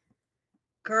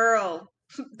 girl,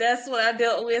 that's what I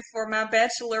dealt with for my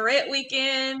bachelorette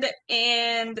weekend,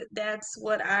 and that's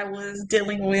what I was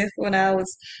dealing with when I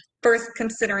was first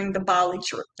considering the Bali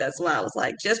trip. That's why I was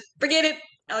like, just forget it.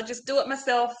 I'll just do it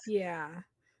myself. Yeah.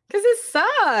 Because it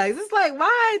sucks. It's like,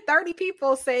 why 30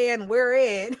 people saying we're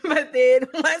in? But then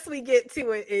once we get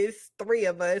to it, it's three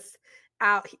of us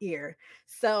out here.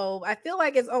 So I feel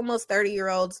like it's almost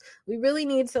 30-year-olds. We really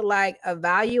need to like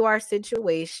evaluate our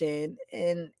situation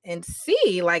and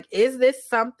see like, is this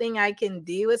something I can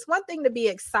do? It's one thing to be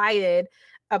excited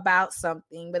about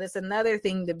something, but it's another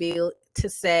thing to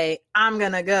say, I'm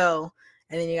gonna go.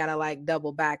 And then you gotta like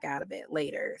double back out of it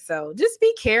later. So just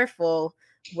be careful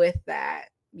with that,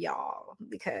 y'all,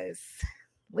 because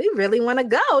we really want to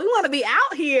go. We want to be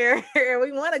out here.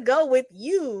 We want to go with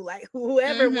you, like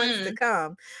whoever wants to Hmm.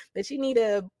 come. But you need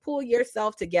to pull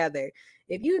yourself together.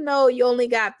 If you know you only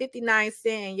got 59 cents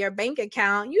in your bank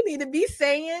account, you need to be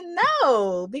saying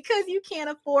no because you can't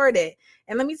afford it.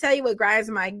 And let me tell you what grinds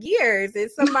my gears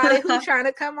is somebody who's trying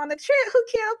to come on a trip who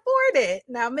can't afford it.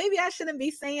 Now, maybe I shouldn't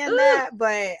be saying Ooh, that,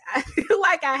 but I feel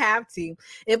like I have to.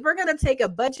 If we're going to take a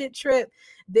budget trip,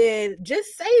 then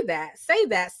just say that. Say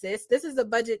that, sis. This is a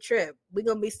budget trip. We're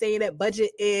going to be staying at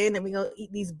Budget Inn and we're going to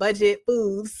eat these budget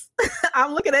foods.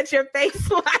 I'm looking at your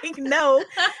face like, no,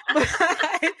 but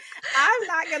I'm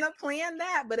not going to plan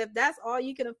that. But if that's all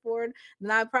you can afford,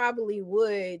 then I probably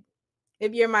would.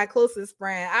 If you're my closest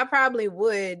friend, I probably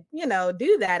would,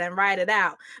 do that and write it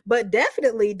out. But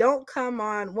definitely don't come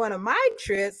on one of my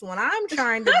trips when I'm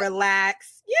trying to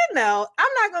relax. I'm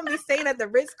not going to be staying at the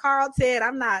Ritz Carlton.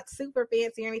 I'm not super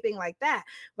fancy or anything like that.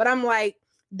 But I'm like,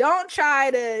 don't try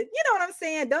to, you know what I'm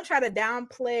saying? Don't try to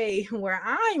downplay where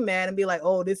I'm at and be like,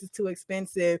 oh, this is too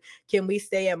expensive. Can we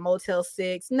stay at Motel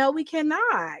 6? No, we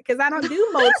cannot, because I don't do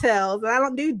motels and I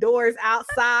don't do doors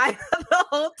outside of the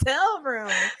hotel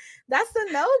room. That's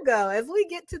a no-go. As we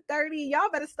get to 30, y'all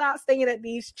better stop staying at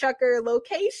these chucker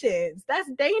locations. That's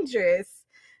dangerous.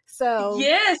 So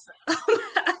yes.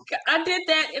 I did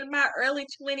that in my early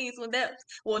 20s when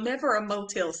well, never a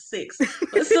Motel 6,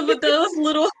 but some of those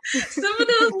little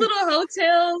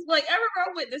hotels. Like, I remember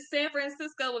I went to San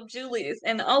Francisco with Julius,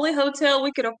 and the only hotel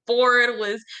we could afford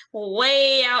was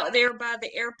way out there by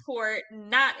the airport,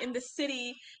 not in the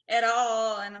city at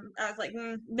all. And I was like,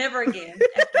 never again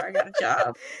after I got a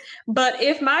job. But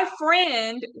if my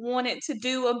friend wanted to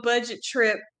do a budget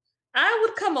trip, I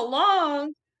would come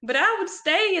along, but I would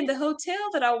stay in the hotel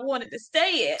that I wanted to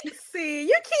stay at. see,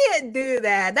 you can't do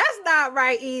that. That's not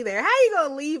right either. How you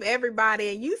gonna leave everybody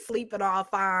and you sleeping all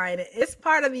fine? It's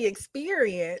part of the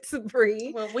experience,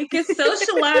 Bree. Well, we could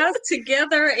socialize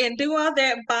together and do all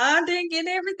that bonding and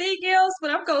everything else,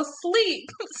 but I'm gonna sleep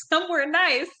somewhere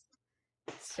nice.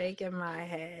 Shaking my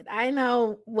head. I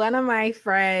know one of my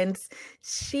friends,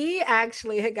 she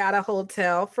actually had got a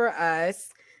hotel for us.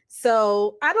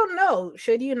 So I don't know.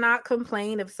 Should you not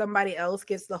complain if somebody else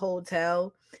gets the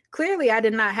hotel? Clearly, I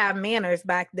did not have manners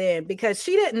back then because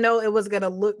she didn't know it was going to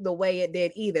look the way it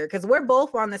did either. Because we're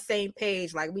both on the same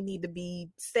page. Like, we need to be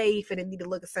safe and it need to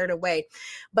look a certain way.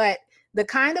 But the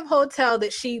kind of hotel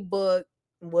that she booked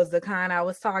was the kind I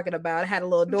was talking about. It had a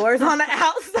little doors on the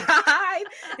outside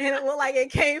and it looked like it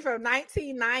came from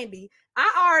 1990.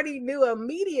 I already knew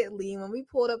immediately when we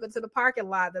pulled up into the parking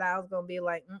lot that I was going to be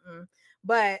like, mm-mm.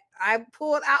 But I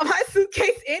pulled out my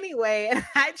suitcase anyway and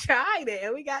I tried it.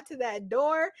 And we got to that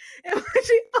door. And when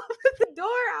she opened the door,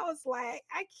 I was like,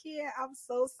 I can't. I'm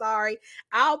so sorry.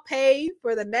 I'll pay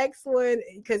for the next one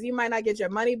because you might not get your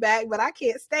money back, but I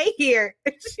can't stay here.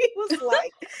 And she was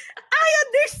like, I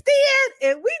understand.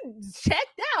 And we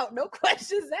checked out, no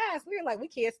questions asked. We were like, we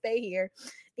can't stay here.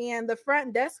 And the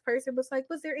front desk person was like,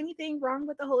 was there anything wrong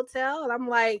with the hotel? And I'm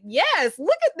like, yes,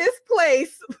 look at this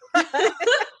place.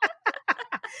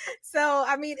 So,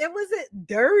 I mean, it wasn't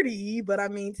dirty, but I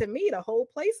mean, to me, the whole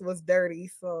place was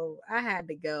dirty. So I had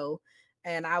to go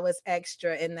and I was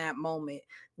extra in that moment.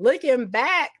 Looking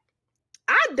back,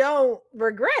 I don't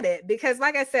regret it because,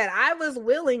 like I said, I was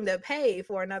willing to pay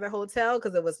for another hotel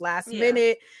because it was last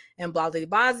minute and blah, blah,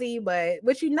 blah. But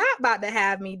what you're not about to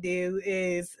have me do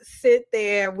is sit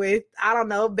there with, I don't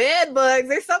know, bed bugs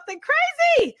or something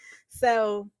crazy.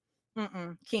 So,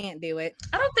 can't do it.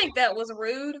 I don't think that was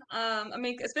rude. I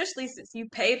mean, especially since you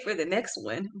paid for the next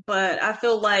one. But I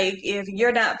feel like if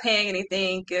you're not paying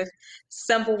anything, if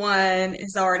someone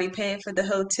is already paying for the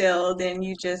hotel, then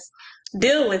you just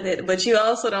deal with it. But you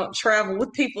also don't travel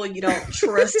with people you don't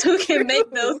trust who can make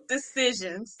those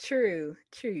decisions. True.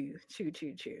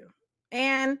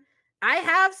 And I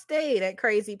have stayed at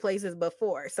crazy places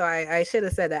before. So I should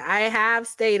have said that. I have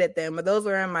stayed at them, but those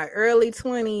were in my early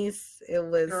 20s. It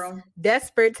was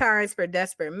desperate times for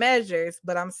desperate measures.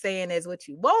 But I'm saying is what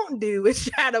you won't do is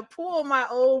try to pull my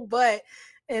old butt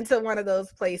into one of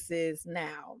those places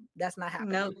now. That's not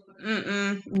happening.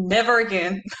 No, never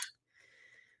again.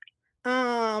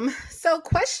 So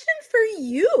question for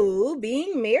you,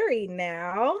 being married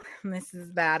now,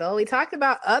 Mrs. Battle. We talked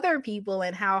about other people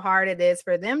and how hard it is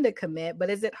for them to commit, but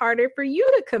is it harder for you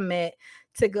to commit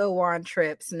to go on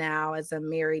trips now as a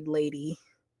married lady?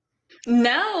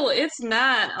 No, it's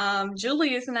not.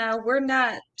 Julius and I, we're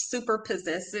not super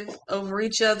possessive over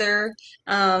each other.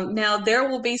 Now there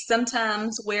will be some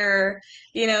times where,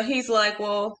 he's like,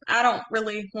 well, I don't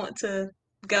really want to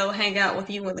go hang out with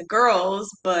you and the girls,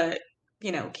 but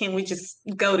can we just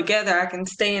go together? I can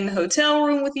stay in the hotel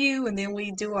room with you and then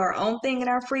we do our own thing in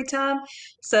our free time.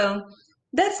 So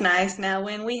that's nice. Now,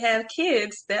 when we have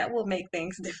kids, that will make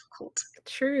things difficult.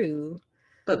 True.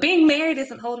 But being married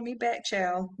isn't holding me back,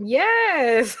 child.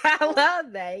 Yes, I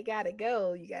love that. You gotta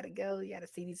go. You gotta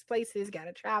see these places,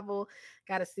 gotta travel,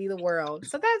 gotta see the world.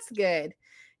 So that's good.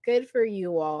 Good for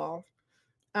you all.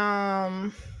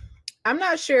 I'm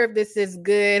not sure if this is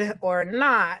good or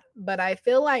not, but I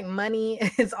feel like money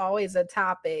is always a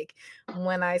topic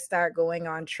when I start going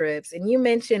on trips. And you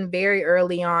mentioned very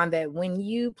early on that when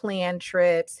you plan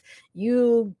trips,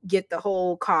 you get the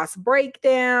whole cost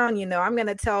breakdown. I'm going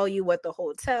to tell you what the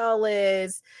hotel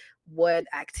is, what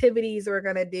activities we're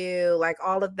going to do, like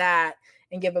all of that,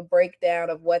 and give a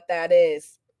breakdown of what that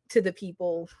is to the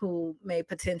people who may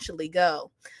potentially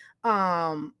go.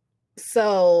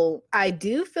 So I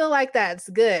do feel like that's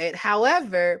good.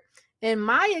 However, in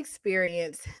my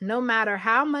experience, no matter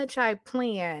how much I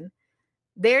plan,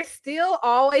 there's still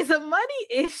always a money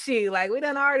issue. Like we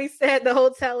done already said the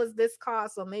hotel is this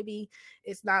cost, so maybe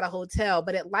it's not a hotel,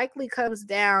 but it likely comes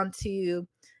down to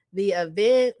the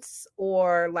events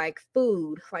or like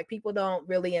food. Like people don't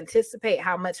really anticipate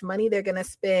how much money they're going to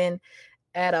spend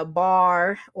at a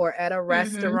bar or at a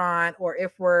restaurant, or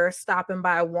if we're stopping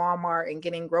by Walmart and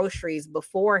getting groceries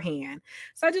beforehand.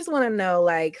 So I just want to know,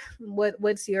 like,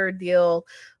 what's your deal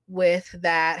with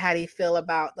that? How do you feel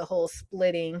about the whole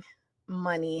splitting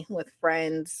money with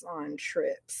friends on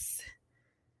trips?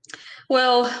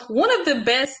 Well, one of the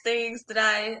best things that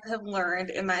I have learned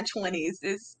in my 20s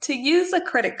is to use a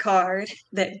credit card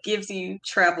that gives you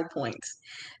travel points.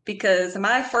 Because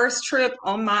my first trip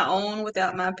on my own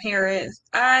without my parents,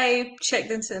 I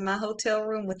checked into my hotel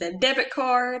room with a debit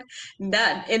card. And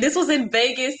this was in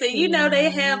Vegas, and they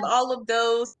have all of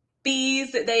those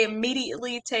fees that they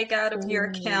immediately take out of your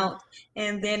account,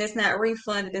 and then it's not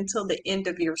refunded until the end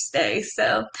of your stay.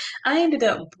 So I ended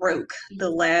up broke the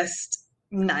last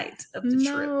night of the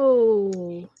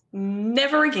trip.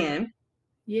 Never again.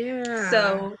 Yeah.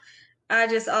 So I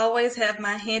just always have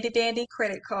my handy dandy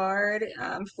credit card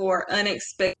for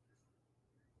unexpected.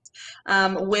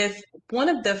 With one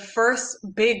of the first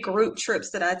big group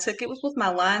trips that I took, it was with my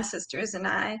line sisters and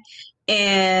I.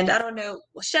 And I don't know,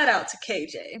 well, shout out to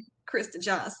KJ, Krista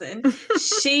Johnson.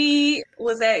 She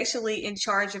was actually in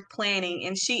charge of planning,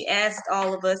 and she asked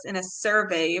all of us in a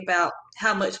survey about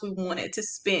how much we wanted to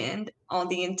spend on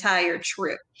the entire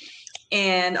trip.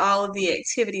 And all of the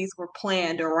activities were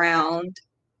planned around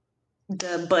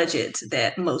the budget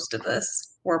that most of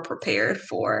us were prepared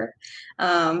for.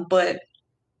 But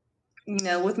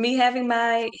with me having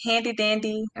my handy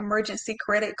dandy emergency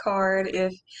credit card,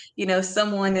 if,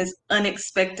 someone is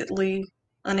unexpectedly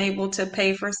unable to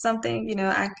pay for something,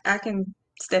 I can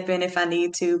step in if I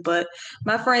need to. But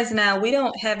my friends and I, we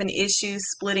don't have an issue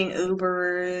splitting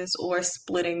Ubers or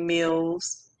splitting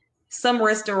meals. Some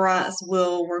restaurants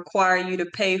will require you to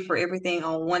pay for everything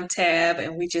on one tab,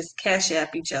 and we just cash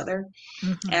app each other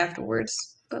afterwards.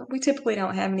 But we typically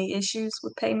don't have any issues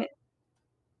with payment.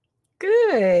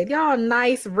 Good. Y'all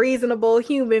nice, reasonable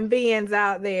human beings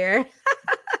out there.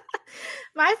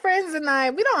 My friends and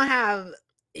I, we don't have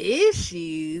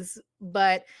issues,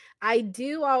 but I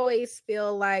do always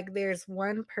feel like there's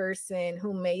one person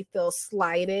who may feel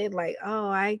slighted, like, oh,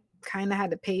 I kind of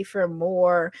had to pay for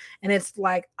more, and it's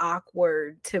like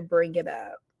awkward to bring it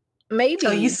up. So you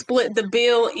Maybe. split the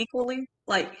bill equally,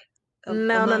 like No,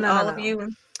 no, among no, no, all of no.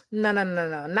 you? No, no, no,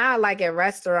 no. Not like at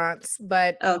restaurants,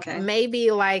 but Okay.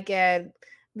 maybe like at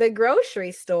the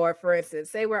grocery store, for instance.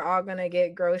 Say we're all gonna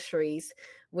get groceries.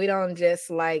 We don't just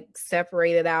like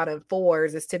separate it out in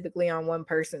fours. It's typically on one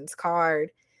person's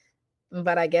card.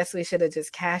 But I guess we should have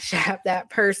just cash app that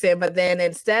person. But then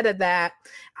instead of that,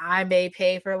 I may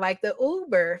pay for like the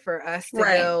Uber for us to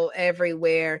Right. go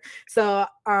everywhere. So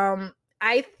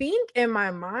I think in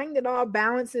my mind it all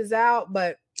balances out,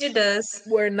 but It does.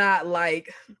 we're not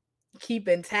like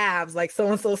keeping tabs like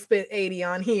so and so spent 80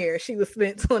 on here, she was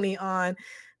spent 20 on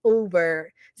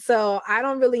Uber. So I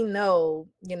don't really know,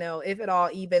 if it all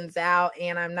evens out,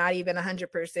 and I'm not even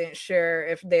 100% sure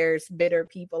if there's bitter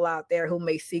people out there who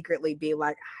may secretly be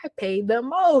like, I paid the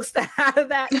most out of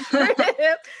that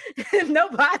trip and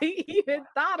nobody even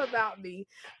thought about me.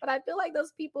 But I feel like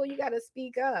those people, you got to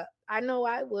speak up. I know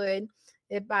I would.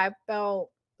 If I felt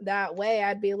that way,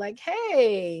 I'd be like,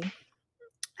 hey,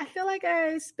 I feel like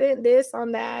I spent this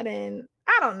on that, and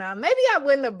I don't know. Maybe I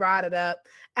wouldn't have brought it up.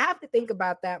 I have to think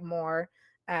about that more,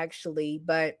 actually.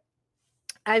 But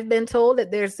I've been told that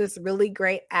there's this really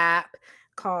great app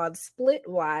called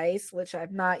Splitwise, which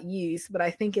I've not used, but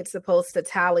I think it's supposed to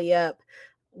tally up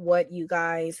what you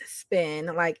guys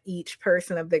spend. Like each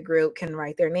person of the group can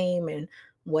write their name and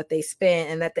what they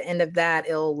spent. And at the end of that,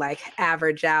 it'll like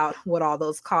average out what all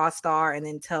those costs are and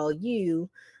then tell you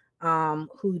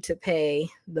who to pay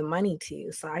the money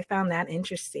to. So I found that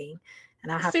interesting,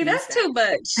 and I have See, to use that's too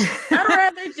much. that.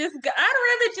 I'd rather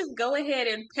just go ahead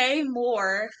and pay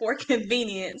more for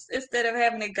convenience instead of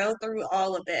having to go through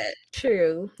all of that.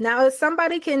 True. Now, if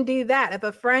somebody can do that, if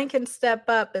a friend can step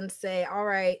up and say, all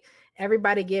right,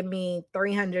 everybody give me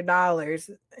 $300,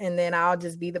 and then I'll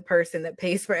just be the person that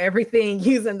pays for everything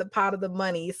using the pot of the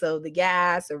money. So the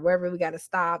gas or wherever we got to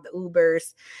stop, the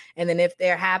Ubers. And then if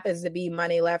there happens to be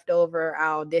money left over,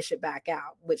 I'll dish it back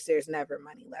out, which there's never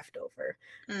money left over.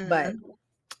 But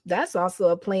that's also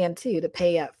a plan too, to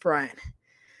pay up front.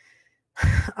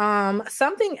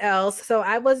 Something else. So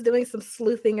I was doing some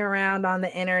sleuthing around on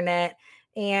the internet,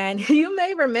 and you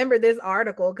may remember this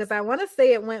article because I want to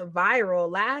say it went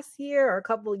viral last year or a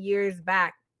couple years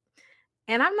back.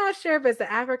 And I'm not sure if it's an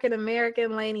African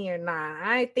American lady or not.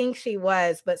 I think she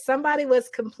was, but somebody was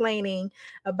complaining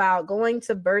about going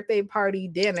to birthday party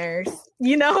dinners.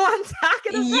 You know what I'm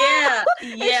talking about? Yeah,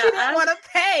 And yeah. she didn't want to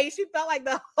pay. She felt like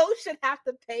the host should have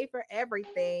to pay for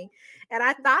everything. And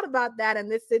I thought about that in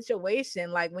this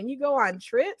situation. Like when you go on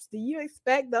trips, do you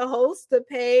expect the host to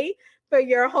pay for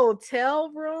your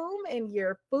hotel room and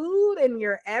your food and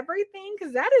your everything?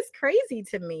 Because that is crazy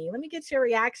to me. Let me get your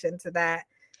reaction to that.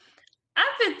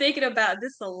 I've been thinking about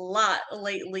this a lot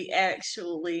lately,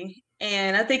 actually.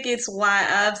 And I think it's why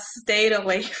I've stayed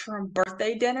away from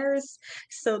birthday dinners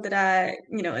so that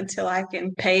until I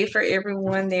can pay for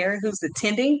everyone there who's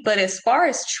attending. But as far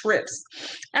as trips,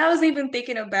 I was even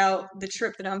thinking about the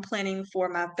trip that I'm planning for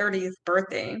my 30th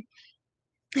birthday.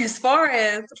 As far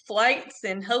as flights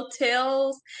and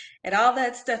hotels and all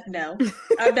that stuff, no,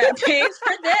 I'm not paying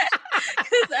for that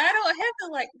because I don't have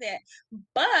to like that.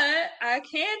 But I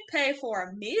can pay for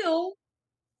a meal,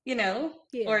 or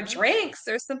Yeah. drinks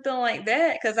or something like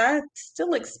that because I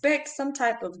still expect some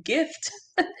type of gift.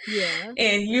 Yeah.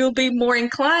 And you'll be more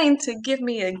inclined to give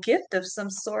me a gift of some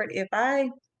sort if I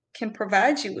can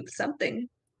provide you with something.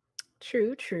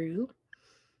 True, true.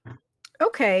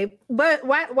 Okay, but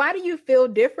why do you feel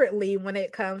differently when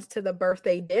it comes to the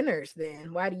birthday dinners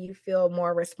then? Why do you feel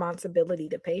more responsibility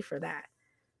to pay for that?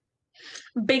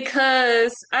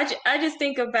 Because I just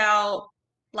think about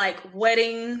like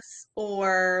weddings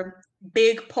or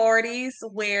big parties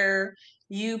where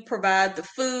you provide the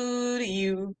food,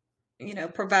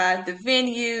 provide the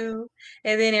venue,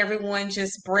 and then everyone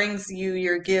just brings you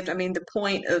your gift. I mean, the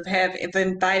point of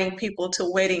inviting people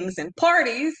to weddings and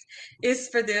parties is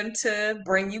for them to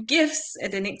bring you gifts,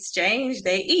 and in exchange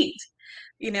they eat.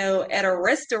 At a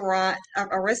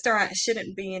restaurant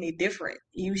shouldn't be any different.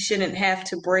 You shouldn't have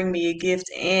to bring me a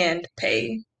gift and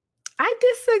pay I to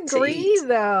eat. disagree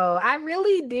though. I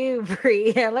really do,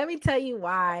 Brie. And let me tell you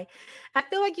why. I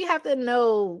feel like you have to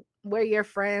know where your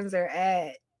friends are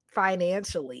at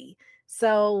financially.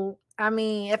 So, I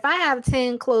mean, if I have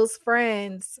 10 close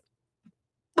friends,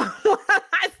 What am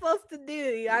I supposed to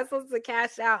do? I'm supposed to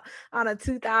cash out on a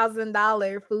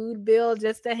 $2,000 food bill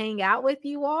just to hang out with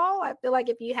you all? I feel like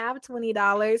if you have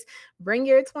 $20, bring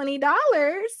your $20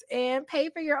 and pay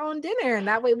for your own dinner. And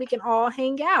that way we can all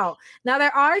hang out. Now,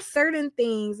 there are certain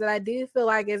things that I do feel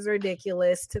like is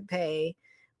ridiculous to pay,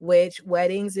 which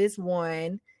weddings is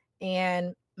one.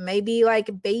 And maybe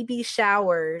like baby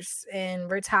showers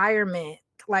and retirement.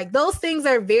 Like those things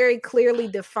are very clearly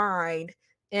defined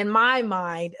in my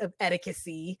mind of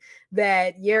etiquette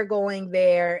that you're going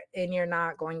there and you're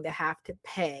not going to have to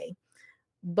pay.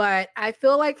 But I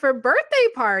feel like for birthday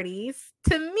parties,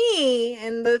 to me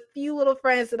and the few little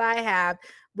friends that I have,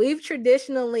 we've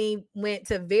traditionally went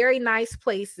to very nice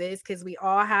places because we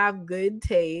all have good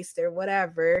taste or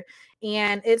whatever.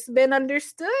 And it's been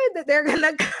understood that they're going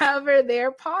to cover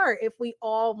their part if we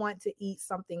all want to eat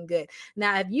something good.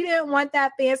 Now, if you didn't want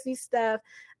that fancy stuff,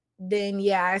 then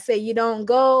yeah, I say you don't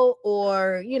go,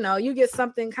 or you get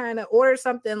something, kind of order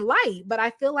something light. But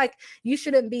I feel like you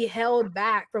shouldn't be held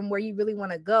back from where you really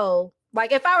want to go.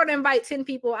 Like if I were to invite 10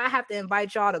 people, I have to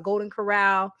invite y'all to Golden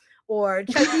Corral or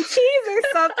Chuck E. Cheese or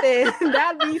something.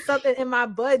 That'd be something in my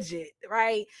budget,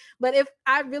 right? But if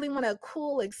I really want a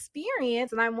cool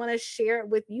experience and I want to share it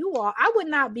with you all, I would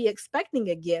not be expecting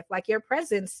a gift. Like your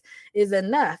presence is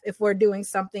enough if we're doing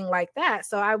something like that.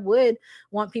 So I would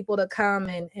want people to come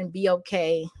and be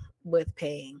okay with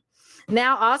paying.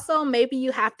 Now, also, maybe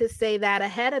you have to say that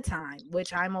ahead of time,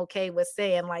 which I'm okay with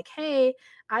saying, like, hey,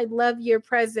 I love your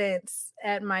presence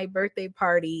at my birthday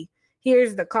party.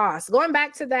 Here's the cost. Going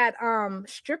back to that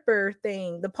stripper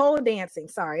thing, the pole dancing.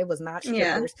 Sorry, it was not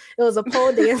strippers. Yeah. It was a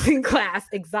pole dancing class,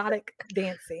 exotic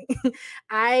dancing.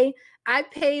 I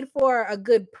paid for a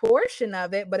good portion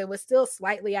of it, but it was still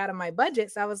slightly out of my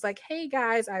budget. So I was like, hey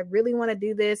guys, I really want to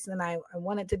do this and I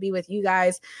want it to be with you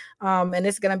guys. And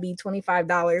it's going to be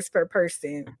 $25 per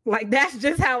person. Like that's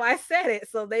just how I said it.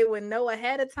 So they would know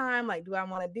ahead of time, like, do I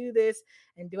want to do this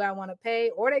and do I want to pay?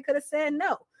 Or they could have said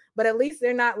no. But at least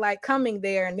they're not like coming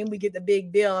there and then we get the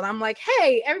big bill. And I'm like,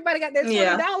 hey, everybody got their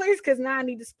 $20 because now I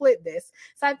need to split this.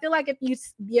 So I feel like if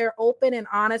you're open and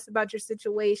honest about your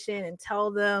situation and tell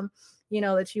them,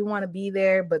 that you want to be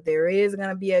there, but there is going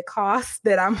to be a cost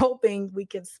that I'm hoping we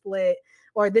can split,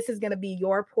 or this is going to be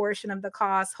your portion of the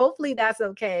cost. Hopefully that's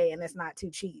okay and it's not too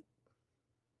cheap.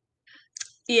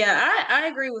 Yeah, I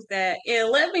agree with that. And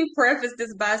let me preface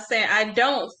this by saying I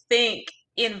don't think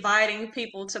inviting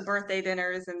people to birthday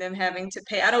dinners and them having to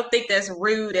pay, I don't think that's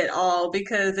rude at all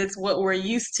because it's what we're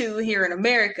used to here in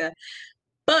America.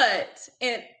 But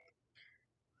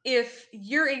if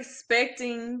you're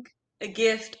expecting a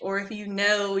gift, or if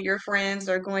your friends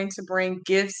are going to bring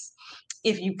gifts,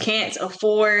 if you can't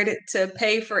afford to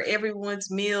pay for everyone's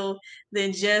meal,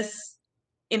 then just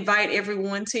invite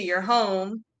everyone to your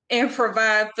home and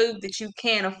provide food that you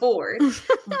can't afford.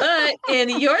 But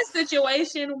in your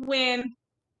situation, when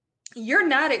you're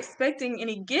not expecting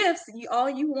any gifts,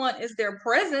 all you want is their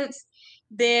presence,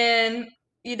 then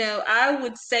I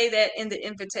would say that in the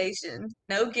invitation,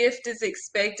 no gift is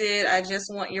expected. I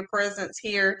just want your presence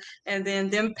here, and then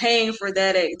them paying for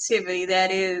that activity,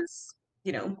 that is,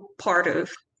 part of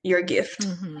your gift,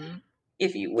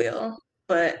 if you will.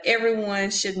 But everyone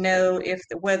should know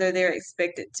whether they're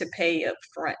expected to pay up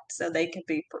front so they can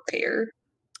be prepared.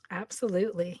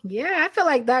 Absolutely. Yeah, I feel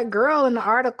like that girl in the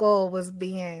article was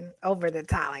being over the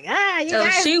top. Like,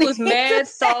 she was mad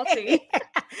salty.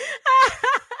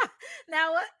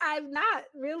 Now, what I've not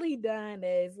really done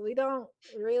is we don't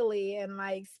really, in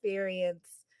my experience,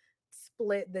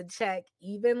 split the check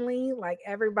evenly. Like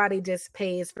everybody just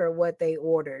pays for what they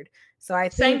ordered. So I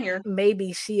think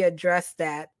maybe she addressed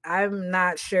that. I'm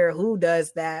not sure who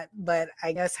does that, but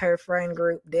I guess her friend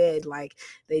group did. Like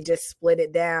they just split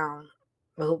it down,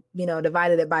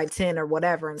 divided it by 10 or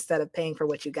whatever instead of paying for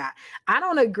what you got. I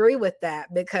don't agree with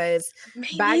that because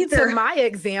to my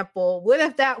example, what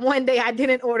if that one day I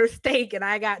didn't order steak and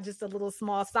I got just a little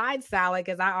small side salad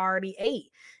because I already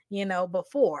ate,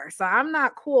 before. So I'm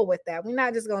not cool with that. We're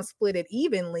not just going to split it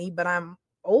evenly, but I'm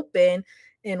open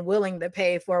and willing to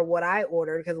pay for what I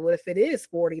ordered, because what if it is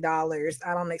 $40?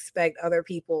 I don't expect other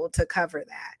people to cover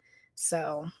that.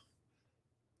 So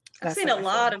I've seen a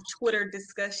lot of Twitter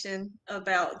discussion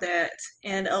about that,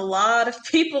 and a lot of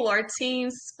people are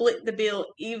team split the bill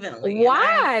evenly.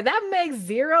 Why? That makes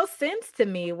zero sense to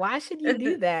me. Why should you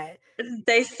do that?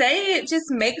 They say it just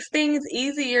makes things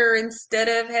easier instead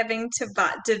of having to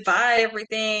divide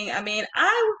everything. I mean,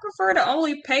 I would prefer to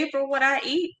only pay for what I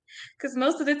eat, because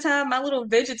most of the time my little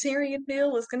vegetarian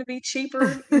meal is going to be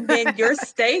cheaper than your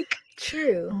steak.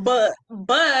 True. But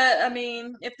I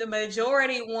mean, if the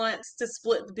majority wants to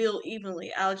split the bill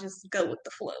evenly, I'll just go with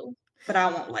the flow. But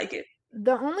I won't like it.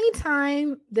 The only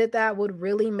time that would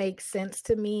really make sense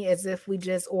to me is if we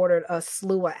just ordered a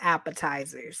slew of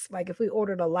appetizers. Like if we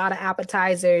ordered a lot of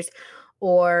appetizers,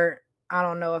 or I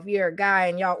don't know, if you're a guy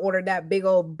and y'all ordered that big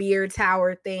old beer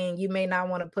tower thing, you may not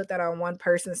want to put that on one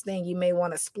person's thing. You may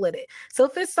want to split it. So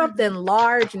if it's something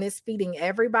large and it's feeding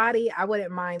everybody, I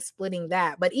wouldn't mind splitting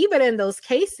that. But even in those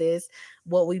cases,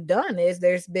 what we've done is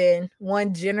there's been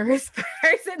one generous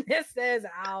person that says,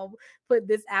 I'll put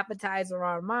this appetizer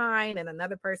on mine, and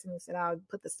another person who said, I'll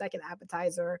put the second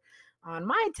appetizer on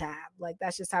my tab. Like,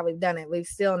 that's just how we've done it. We've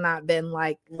still not been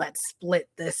like, let's split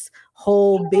this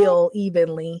whole bill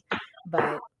evenly,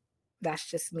 but that's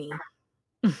just me.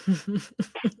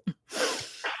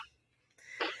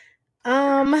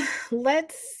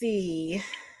 Let's see.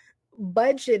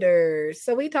 Budgeters.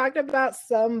 So we talked about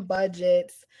some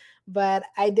budgets, but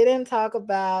I didn't talk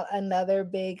about another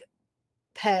big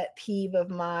pet peeve of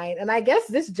mine. And I guess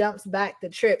this jumps back to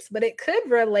trips, but it could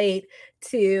relate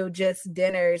to just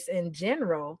dinners in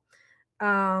general.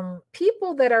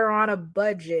 People that are on a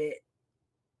budget,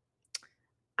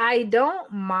 I don't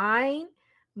mind,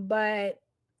 but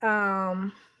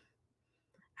I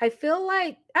feel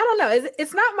like, I don't know,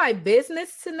 it's not my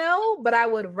business to know, but I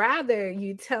would rather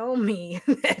you tell me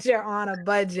that you're on a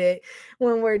budget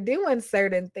when we're doing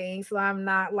certain things, so I'm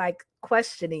not like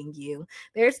questioning you.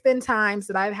 There's been times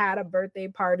that I've had a birthday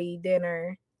party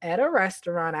dinner at a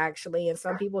restaurant, actually, and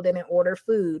some people didn't order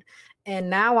food.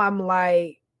 And now I'm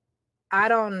like, I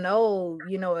don't know,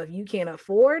 if you can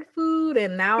afford food.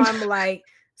 And now I'm like,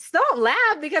 don't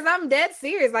laugh, because I'm dead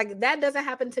serious. Like, that doesn't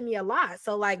happen to me a lot.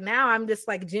 So like now I'm just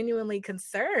like genuinely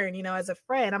concerned, as a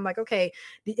friend. I'm like, okay,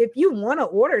 if you want to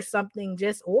order something,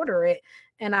 just order it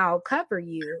and I'll cover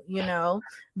you,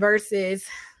 versus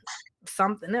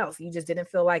something else you just didn't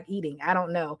feel like eating. I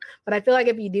don't know. But I feel like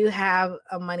if you do have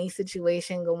a money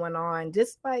situation going on,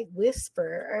 just like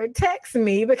whisper or text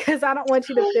me, because I don't want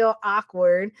you to feel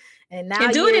awkward. And now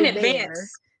do it in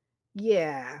advance.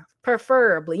 Yeah,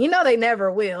 preferably. They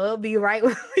never will. It'll be right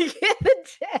when we get the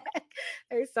check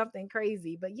or something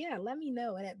crazy. But yeah, let me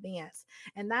know in advance.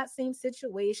 And that same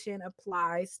situation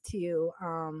applies to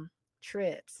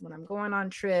trips. When I'm going on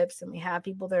trips and we have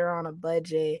people that are on a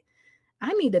budget,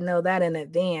 I need to know that in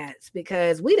advance,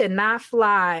 because we did not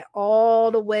fly all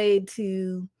the way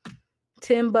to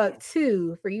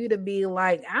Timbuktu for you to be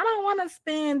like, I don't want to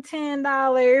spend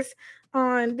 $10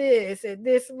 on this at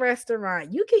this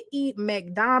restaurant. You could eat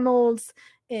McDonald's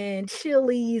and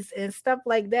Chili's and stuff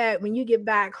like that when you get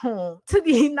back home to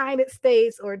the United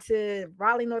States or to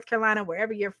Raleigh, North Carolina,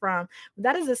 wherever you're from.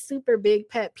 That is a super big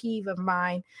pet peeve of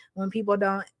mine, when people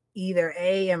don't either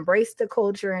A, embrace the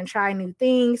culture and try new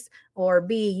things, or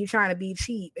B, you trying to be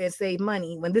cheap and save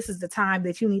money when this is the time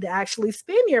that you need to actually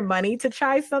spend your money to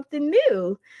try something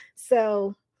new.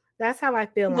 So that's how I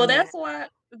feel. Well, that's why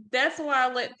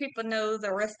I let people know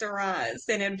the restaurants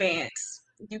in advance.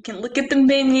 You can look at the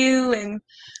menu, and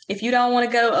if you don't want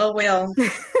to go, oh well,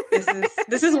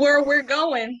 this is where we're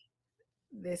going.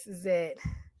 This is it.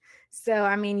 So,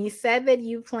 I mean, you said that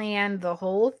you planned the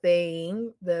whole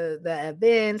thing, the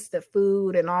events, the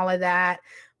food, and all of that.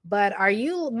 But are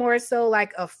you more so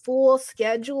like a full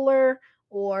scheduler,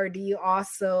 or do you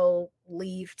also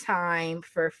leave time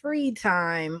for free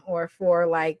time or for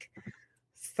like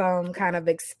some kind of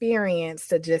experience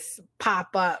to just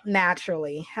pop up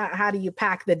naturally? How do you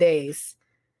pack the days?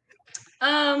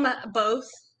 Both.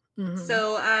 Mm-hmm.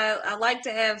 So I like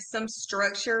to have some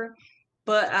structure,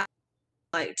 but I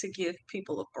like to give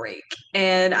people a break.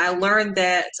 And I learned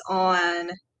that on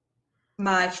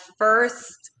my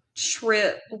first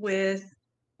trip with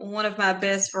one of my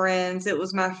best friends. It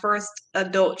was my first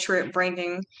adult trip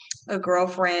bringing a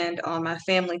girlfriend on my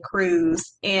family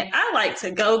cruise. And I like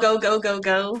to go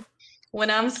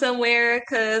when I'm somewhere,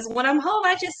 because when I'm home,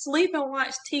 I just sleep and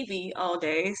watch TV all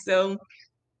day. So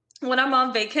when I'm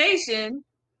on vacation,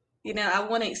 I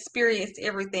want to experience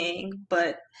everything,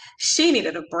 but she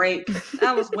needed a break.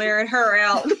 I was wearing her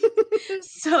out.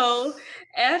 So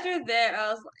after that,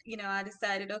 I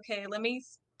decided, okay, let me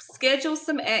schedule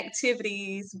some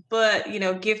activities, but,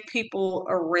 give people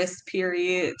a rest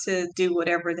period to do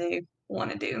whatever they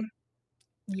want to do.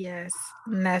 Yes,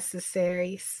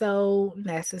 necessary. So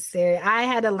necessary. I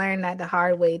had to learn that the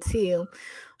hard way too.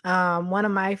 One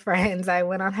of my friends, I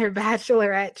went on her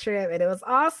bachelorette trip, and it was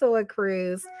also a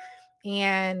cruise.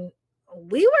 And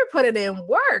we were putting in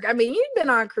work. I mean, you've been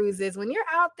on cruises. When you're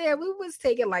out there, we was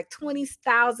taking like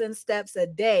 20,000 steps a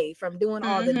day from doing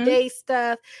all the Mm-hmm. day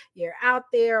stuff. You're out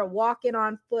there walking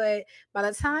on foot. By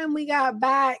the time we got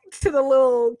back to the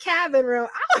little cabin room,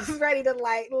 I was ready to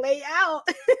like lay out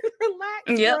and relax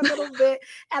for Yep. a little bit.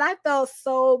 And I felt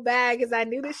so bad because I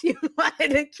knew that she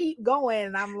wanted to keep going.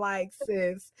 And I'm like,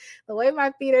 sis, the way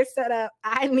my feet are set up,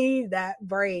 I need that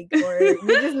break, or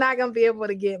you're just not going to be able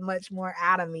to get much more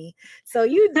out of me. So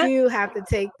you do have to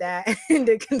take that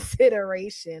into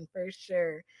consideration for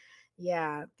sure.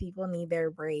 Yeah, people need their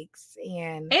breaks.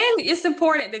 And And it's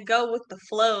important to go with the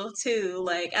flow too.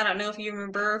 Like, I don't know if you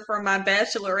remember from my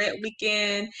bachelorette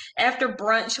weekend, after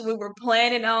brunch, we were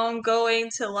planning on going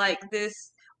to like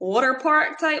this water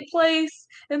park type place.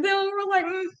 And then we were like,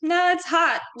 nah, it's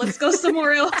hot. Let's go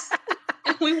somewhere else.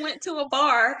 And we went to a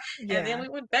bar and then yeah, we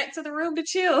went back to the room to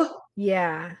chill.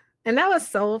 yeah. And that was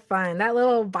so fun. That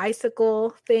little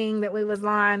bicycle thing that we was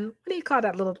on. What do you call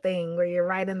that little thing where you're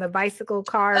riding the bicycle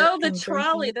cart Oh, and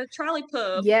drinking? the trolley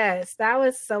pub. Yes, that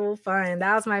was so fun.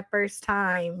 That was my first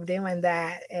time doing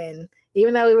that. And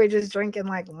even though we were just drinking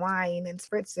like wine and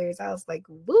spritzers, I was like,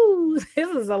 woo, this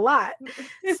is a lot.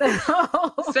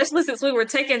 So, Especially since we were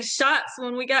taking shots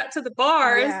when we got to the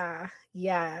bars.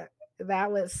 yeah,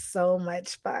 that was so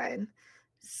much fun.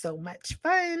 So much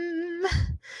fun.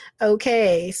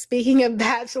 Okay, speaking of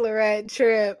bachelorette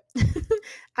trip,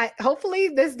 I hopefully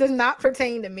this does not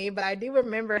pertain to me, but I do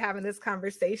remember having this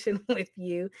conversation with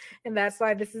you, and that's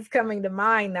why this is coming to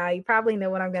mind now. You probably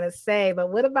know what I'm going to say, but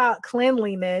what about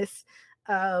cleanliness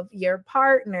of your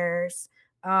partners?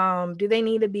 Do they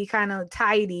need to be kind of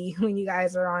tidy when you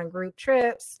guys are on group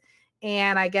trips?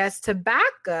 And I guess to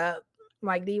back up,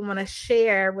 like, do you want to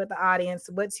share with the audience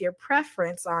what's your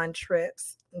preference on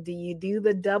trips? Do you do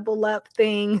the double up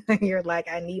thing? You're like,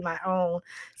 I need my own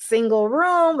single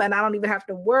room and I don't even have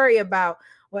to worry about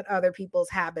what other people's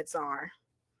habits are.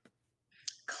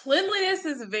 Cleanliness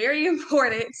is very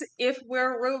important if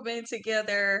we're rooming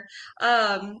together.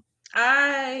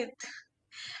 I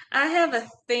I have a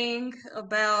thing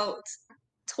about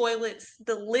toilets.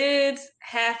 The lids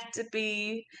have to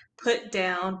be put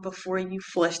down before you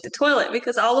flush the toilet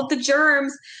because all of the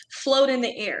germs float in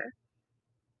the air.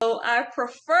 So I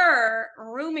prefer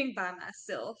rooming by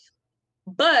myself.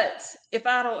 But if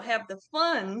I don't have the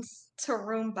funds to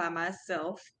room by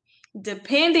myself,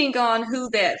 depending on who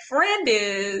that friend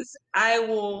is, I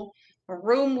will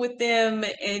room with them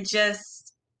and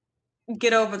just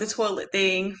get over the toilet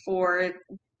thing for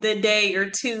the day or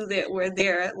two that we're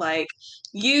there. Like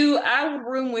you, I would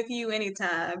room with you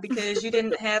anytime because you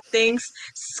didn't have things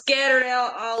scattered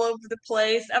out all over the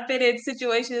place. I've been in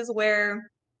situations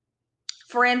where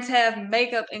friends have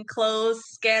makeup and clothes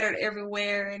scattered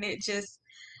everywhere and it just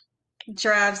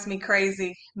drives me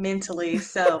crazy mentally.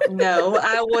 So no,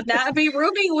 I would not be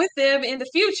rooming with them in the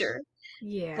future.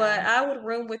 But Yeah. I would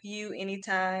room with you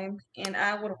anytime, and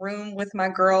I would room with my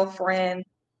girlfriend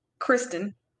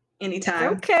Kristen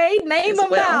anytime Okay, name as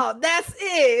them well. out. That's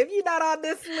it. If you're not on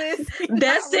this list, you're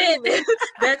That's not rooming. it.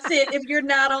 That's it. If you're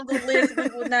not on the list, we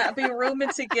will not be rooming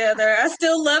together. I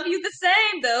still love you the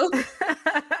same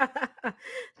though.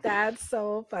 That's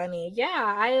so funny.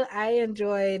 Yeah, I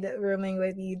enjoyed rooming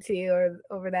with you too, or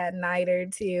over that night or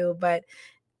two, but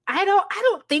I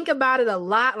don't think about it a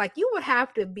lot. Like you would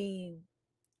have to be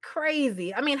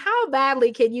crazy. I mean, how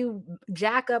badly can you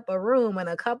jack up a room in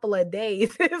a couple of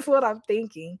days? Is what I'm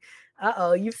thinking.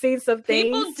 Uh-oh, you've seen some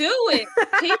People things. do it.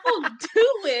 People do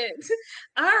it.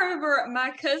 I remember my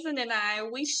cousin and I,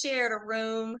 we shared a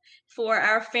room for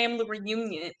our family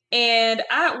reunion. And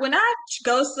when I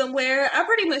go somewhere, I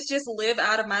pretty much just live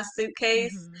out of my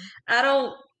suitcase. Mhm. I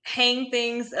don't hang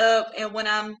things up. And when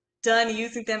I'm done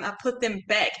using them, I put them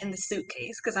back in the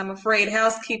suitcase because I'm afraid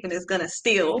housekeeping is going to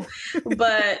steal.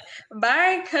 But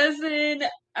my cousin,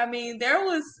 I mean,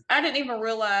 I didn't even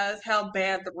realize how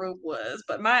bad the room was,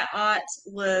 but my aunt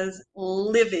was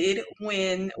livid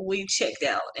when we checked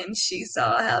out and she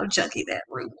saw how junky that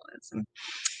room was. And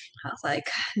I was like,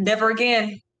 never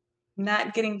again,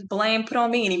 not getting the blame put on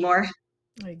me anymore.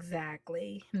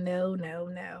 Exactly. No, no,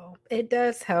 no. It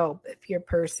does help if your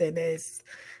person is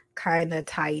kind of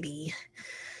tidy.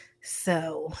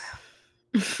 So,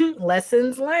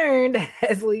 lessons learned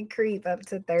as we creep up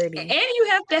to And 30. you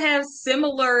have to have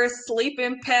similar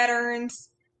sleeping patterns.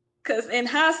 Because in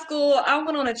high school, I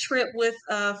went on a trip with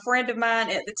a friend of mine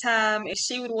at the time, and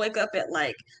she would wake up at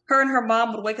like, her and her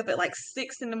mom would wake up at like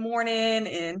 6 in the morning,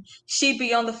 and she'd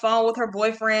be on the phone with her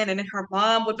boyfriend, and then her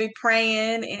mom would be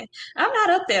praying. And I'm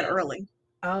not up that early.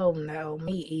 Oh no,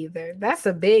 me either. That's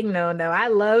a big no. I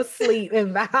love sleep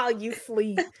and how you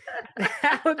sleep.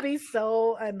 That would be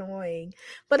so annoying.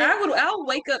 But I'll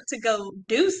wake up to go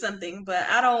do something, but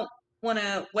I don't want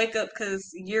to wake up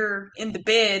because you're in the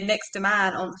bed next to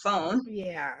mine on the phone.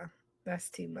 yeah, that's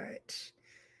too much.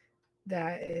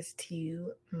 That is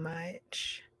too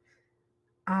much.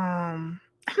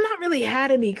 I've not really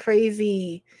had any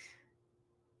crazy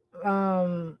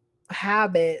um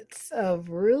habits of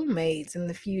roommates in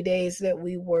the few days that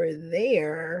we were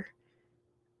there.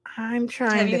 I'm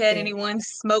Have trying you to had think. anyone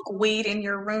smoke weed in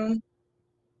your room?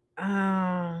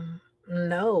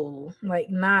 No, like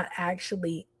not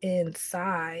actually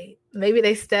inside. Maybe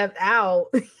they stepped out,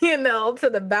 to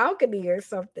the balcony or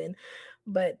something,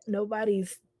 but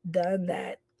nobody's done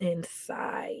that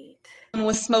inside. Someone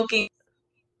was smoking in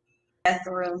the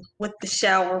bathroom with the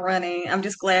shower running. I'm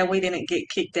just glad we didn't get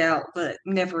kicked out, but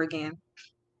never again.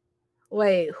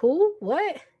 Wait, who?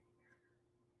 What?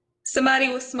 Somebody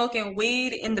was smoking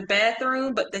weed in the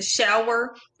bathroom, but the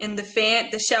shower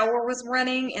was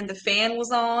running and the fan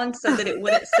was on so that it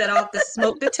wouldn't set off the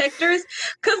smoke detectors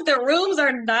because the rooms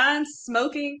are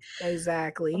non-smoking.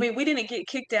 I Exactly. mean, we didn't get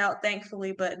kicked out,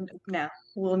 thankfully, but no,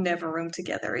 we'll never room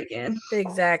together again.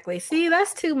 Exactly. See,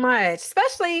 that's too much,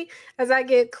 especially as I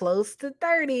get close to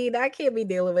 30. I can't be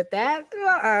dealing with that.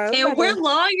 I'm And about we're to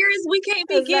lawyers. We can't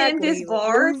be getting this exactly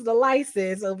bar. lose the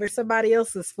license over somebody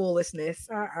else's foolishness.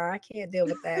 I can't deal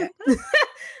with that.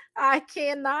 I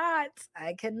cannot.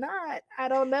 I cannot. I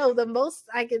don't know. The most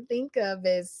I can think of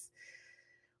is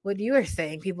what you were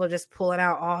saying. People just pulling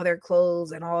out all their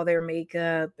clothes and all their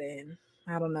makeup, and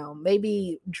I don't know,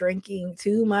 maybe drinking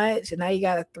too much and now you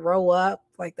got to throw up.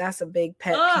 Like that's a big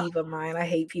pet Ugh, peeve of mine. I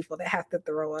hate people that have to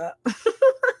throw up.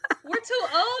 we're too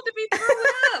old to be throwing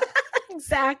up.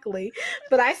 Exactly.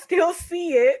 But I still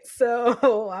see it.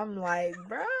 So I'm like,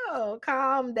 bro,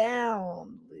 calm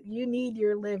down. You need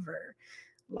your liver.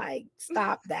 Like,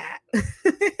 stop that.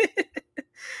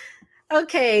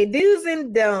 Okay, do's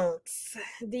and don'ts.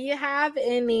 Do you have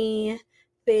anything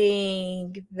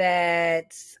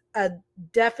that's a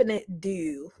definite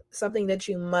do, something that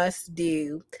you must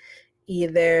do,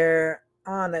 either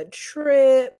on a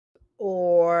trip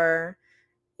or,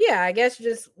 yeah, I guess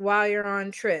just while you're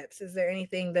on trips? Is there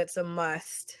anything that's a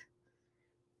must?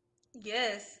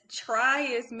 Yes, try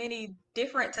as many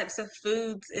different types of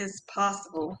foods as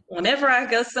possible. Whenever I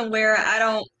go somewhere, I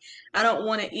don't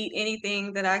want to eat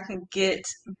anything that I can get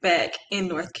back in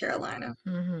North Carolina.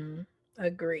 Mm-hmm.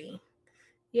 Agree.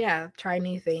 Yeah, try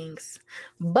new things.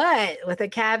 But with a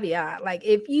caveat, like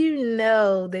if you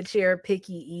know that you're a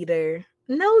picky eater,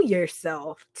 know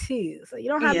yourself too. So you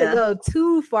don't have to Yeah, go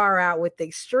too far out with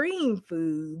extreme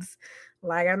foods.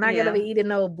 Like I'm not gonna yeah. be eating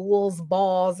no bull's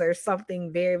balls or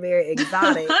something very, very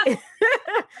exotic.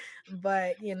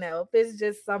 But if it's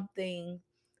just something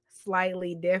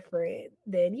slightly different,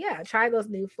 then yeah, try those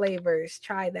new flavors.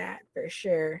 Try that for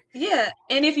sure. Yeah,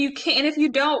 and if you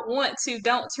don't want to,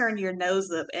 don't turn your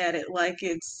nose up at it like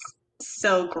it's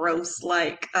so gross,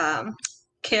 like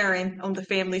Karen on the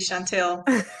Family Chantel.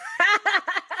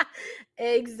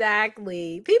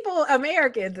 Exactly. People,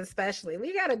 Americans especially,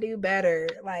 we got to do better.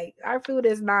 Like, our food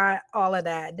is not all of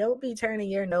that. Don't be turning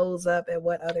your nose up at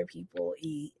what other people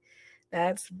eat.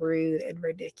 That's rude and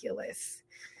ridiculous.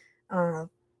 Um,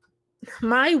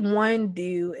 my one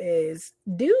do is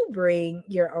do bring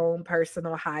your own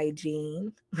personal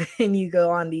hygiene when you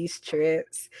go on these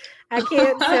trips. I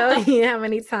can't tell you how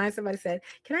many times somebody said,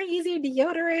 "Can I use your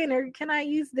deodorant or can I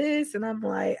use this?" And I'm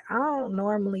like, I don't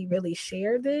normally really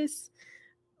share this,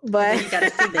 And then but you got to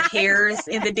see the hairs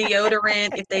in the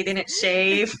deodorant if they didn't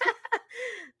shave.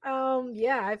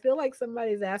 yeah, I feel like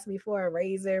somebody's asked me for a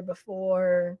razor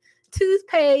before.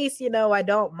 Toothpaste, I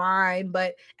don't mind,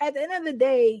 but at the end of the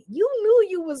day, you knew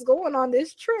you was going on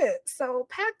this trip, so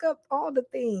pack up all the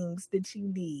things that you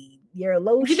need. Your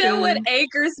You know what lotion.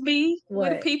 angers me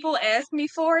when What? people ask me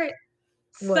for it?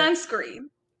 What? Sunscreen.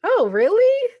 Oh,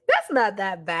 really? That's not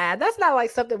that bad. That's not like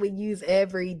something we use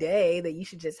every day that you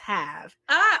should just have.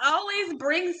 I always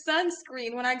bring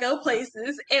sunscreen when I go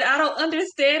places, and I don't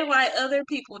understand why other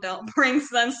people don't bring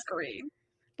sunscreen.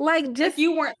 Like, Like just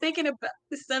you weren't thinking about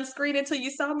the sunscreen until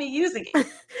you saw me using it.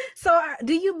 so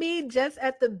do you mean just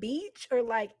at the beach or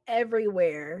like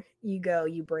everywhere you go,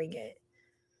 you bring it?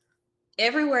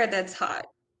 Everywhere that's hot.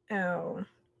 Oh,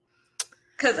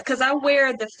 Cause I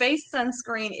wear the face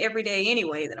sunscreen every day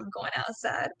anyway that I'm going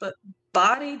outside. But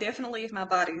body, definitely if my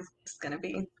body's gonna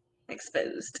be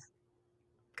exposed.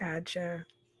 gotcha.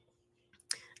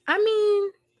 I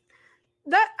mean,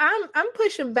 that I'm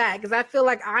pushing back because I feel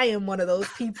like I am one of those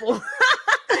people.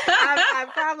 I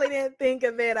probably didn't think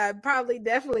of it. I probably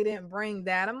definitely didn't bring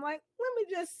that. I'm like,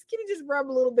 can you just rub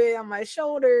a little bit on my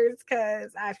shoulders?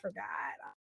 Because I forgot.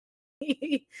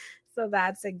 So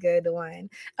that's a good one.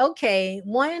 Okay,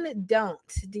 one don't.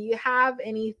 Do you have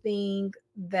anything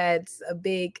that's a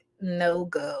big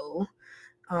no-go?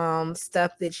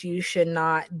 Stuff that you should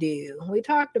not do. We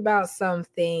talked about some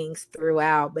things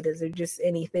throughout, but is there just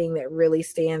anything that really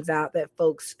stands out that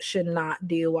folks should not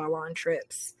do while on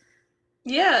trips?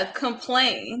 Yeah,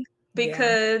 complain Yeah,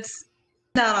 because it's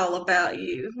not all about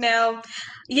you. Now,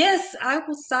 yes, I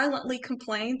will silently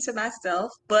complain to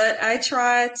myself, but I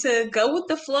try to go with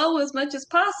the flow as much as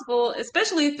possible,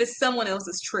 especially if it's someone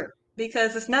else's trip,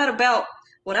 because it's not about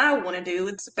what I want to do,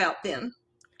 it's about them.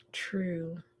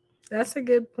 true. That's a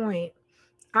good point.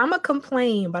 I'm gonna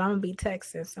complain, but I'm gonna be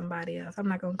texting somebody else. I'm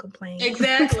not gonna complain.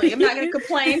 Exactly. I'm not going to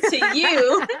complain to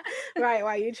you. Right,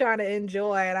 while you're trying to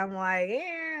enjoy it, I'm like,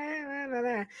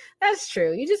 yeah, that's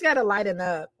true. You just gotta lighten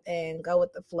up and go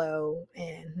with the flow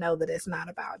and know that it's not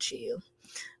about you.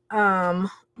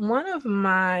 One of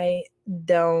my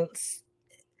don'ts,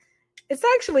 it's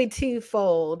actually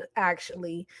twofold,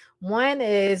 actually. One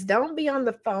is don't be on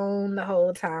the phone the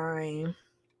whole time.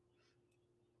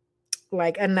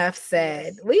 Like, enough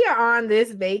said. Yes. We are on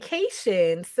this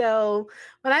vacation. So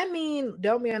when I mean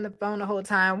don't be on the phone the whole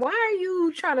time, why are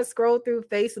you trying to scroll through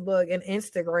Facebook and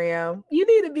Instagram? You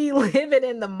need to be living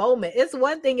in the moment. It's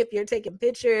one thing if you're taking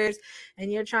pictures and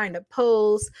you're trying to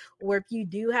post, or if you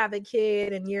do have a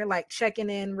kid and you're like checking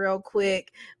in real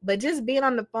quick, but just being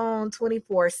on the phone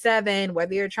 24/7,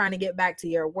 whether you're trying to get back to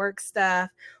your work stuff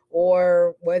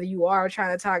or whether you are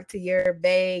trying to talk to your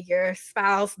babe, your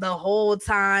spouse the whole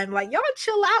time, like, y'all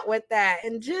chill out with that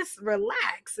and just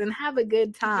relax and have a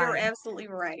good time. You're absolutely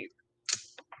right.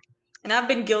 And I've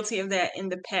been guilty of that in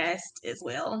the past as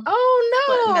well, but Oh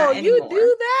not no, you anymore.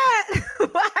 do that?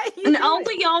 Why you And do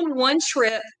only it? on one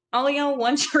trip,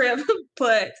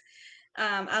 but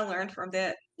I learned from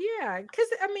that. Yeah, because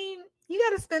I mean, you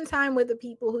got to spend time with the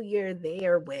people who you're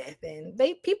there with, and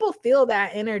people feel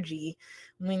that energy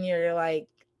when you're like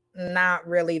not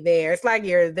really there. It's like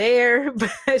you're there,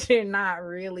 but you're not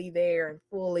really there and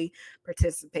fully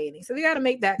participating. So we got to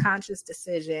make that conscious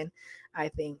decision, I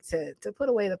think, to put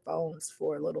away the phones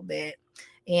for a little bit.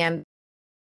 And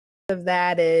of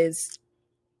that is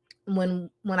when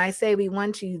I say we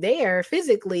want you there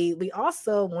physically, we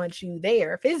also want you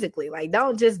there physically. Like,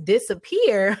 don't just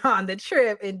disappear on the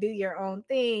trip and do your own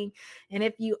thing. And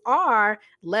if you are,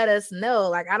 let us know.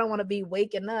 Like, I don't want to be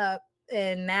waking up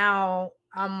and now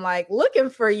I'm like looking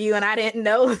for you and I didn't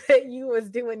know that you was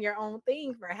doing your own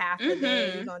thing for half the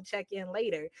day. You're gonna check in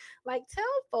later. Like, tell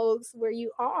folks where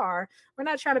you are. We're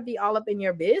not trying to be all up in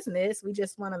your business. We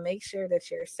just want to make sure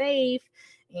that you're safe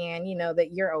and you know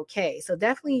that you're okay. So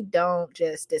definitely don't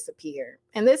just disappear.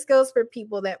 And this goes for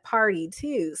people that party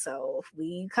too. So if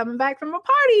we coming back from a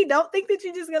party, don't think that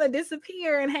you're just gonna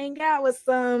disappear and hang out with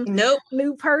some Nope.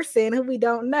 new person who we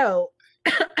don't know.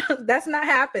 That's not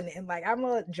happening. Like, I'm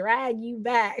gonna drag you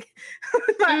back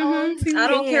with my own two I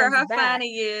don't care hands how back. fine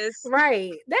he is.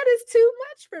 Right. That is too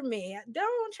much for me.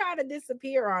 Don't try to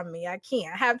disappear on me. I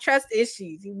can't. I have trust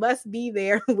issues. You must be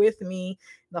there with me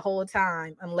the whole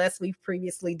time, unless we've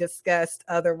previously discussed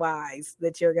otherwise,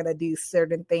 that you're going to do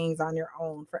certain things on your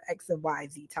own for X and Y,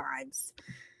 Z times.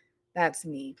 That's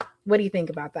me. What do you think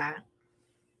about that?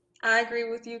 I agree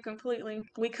with you completely.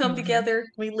 We come together,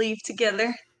 we leave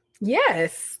together.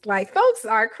 Yes, like folks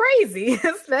are crazy,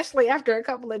 especially after a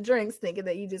couple of drinks, thinking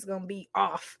that you just gonna be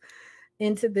off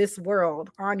into this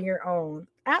world on your own.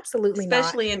 Absolutely not.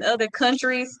 Especially in other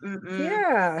countries.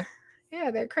 Yeah,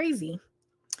 they're crazy.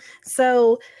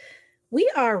 So we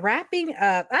are wrapping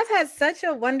up. I've had such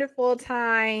a wonderful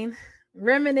time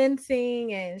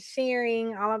reminiscing and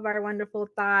sharing all of our wonderful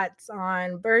thoughts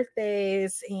on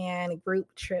birthdays and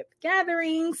group trip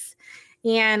gatherings.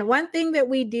 And one thing that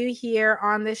we do here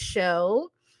on the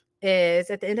show is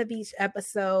at the end of each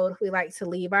episode, we like to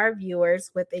leave our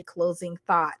viewers with a closing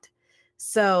thought.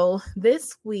 So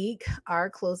this week, our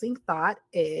closing thought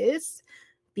is,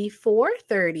 before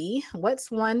 30,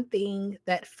 what's one thing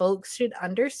that folks should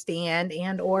understand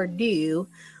and or do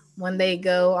when they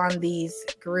go on these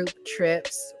group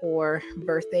trips or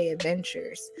birthday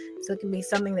adventures? So it can be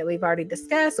something that we've already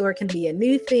discussed, or it can be a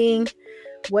new thing.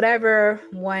 Whatever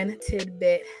one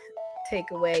tidbit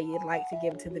takeaway you'd like to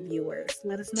give to the viewers,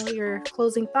 let us know your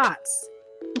closing thoughts.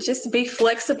 Just be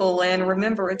flexible and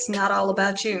remember, it's not all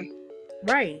about you.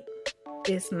 Right.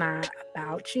 It's not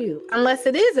about you, unless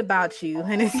it is about you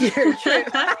and it's your trip.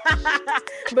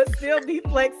 But still be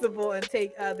flexible and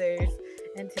take others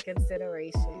into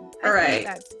consideration. I think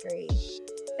that's great.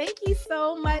 Thank you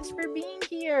so much for being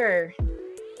here.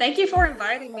 Thank you for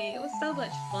inviting me. It was so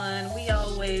much fun. We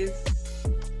always,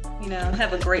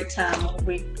 have a great time when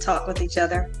we talk with each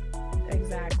other.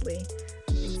 Exactly.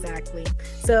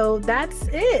 So that's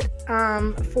it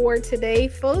for today,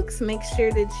 folks. Make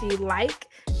sure that you like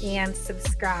and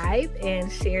subscribe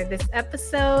and share this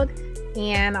episode,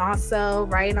 and also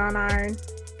write on our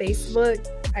Facebook,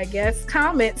 I guess,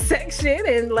 comment section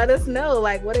and let us know,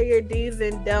 like, what are your do's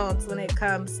and don'ts when it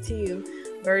comes to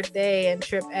birthday and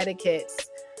trip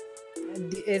etiquettes?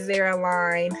 Is there a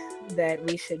line that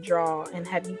we should draw, and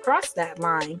have you crossed that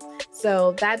line?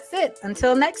 So that's it.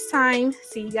 Until next time,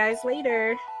 see you guys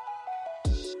later.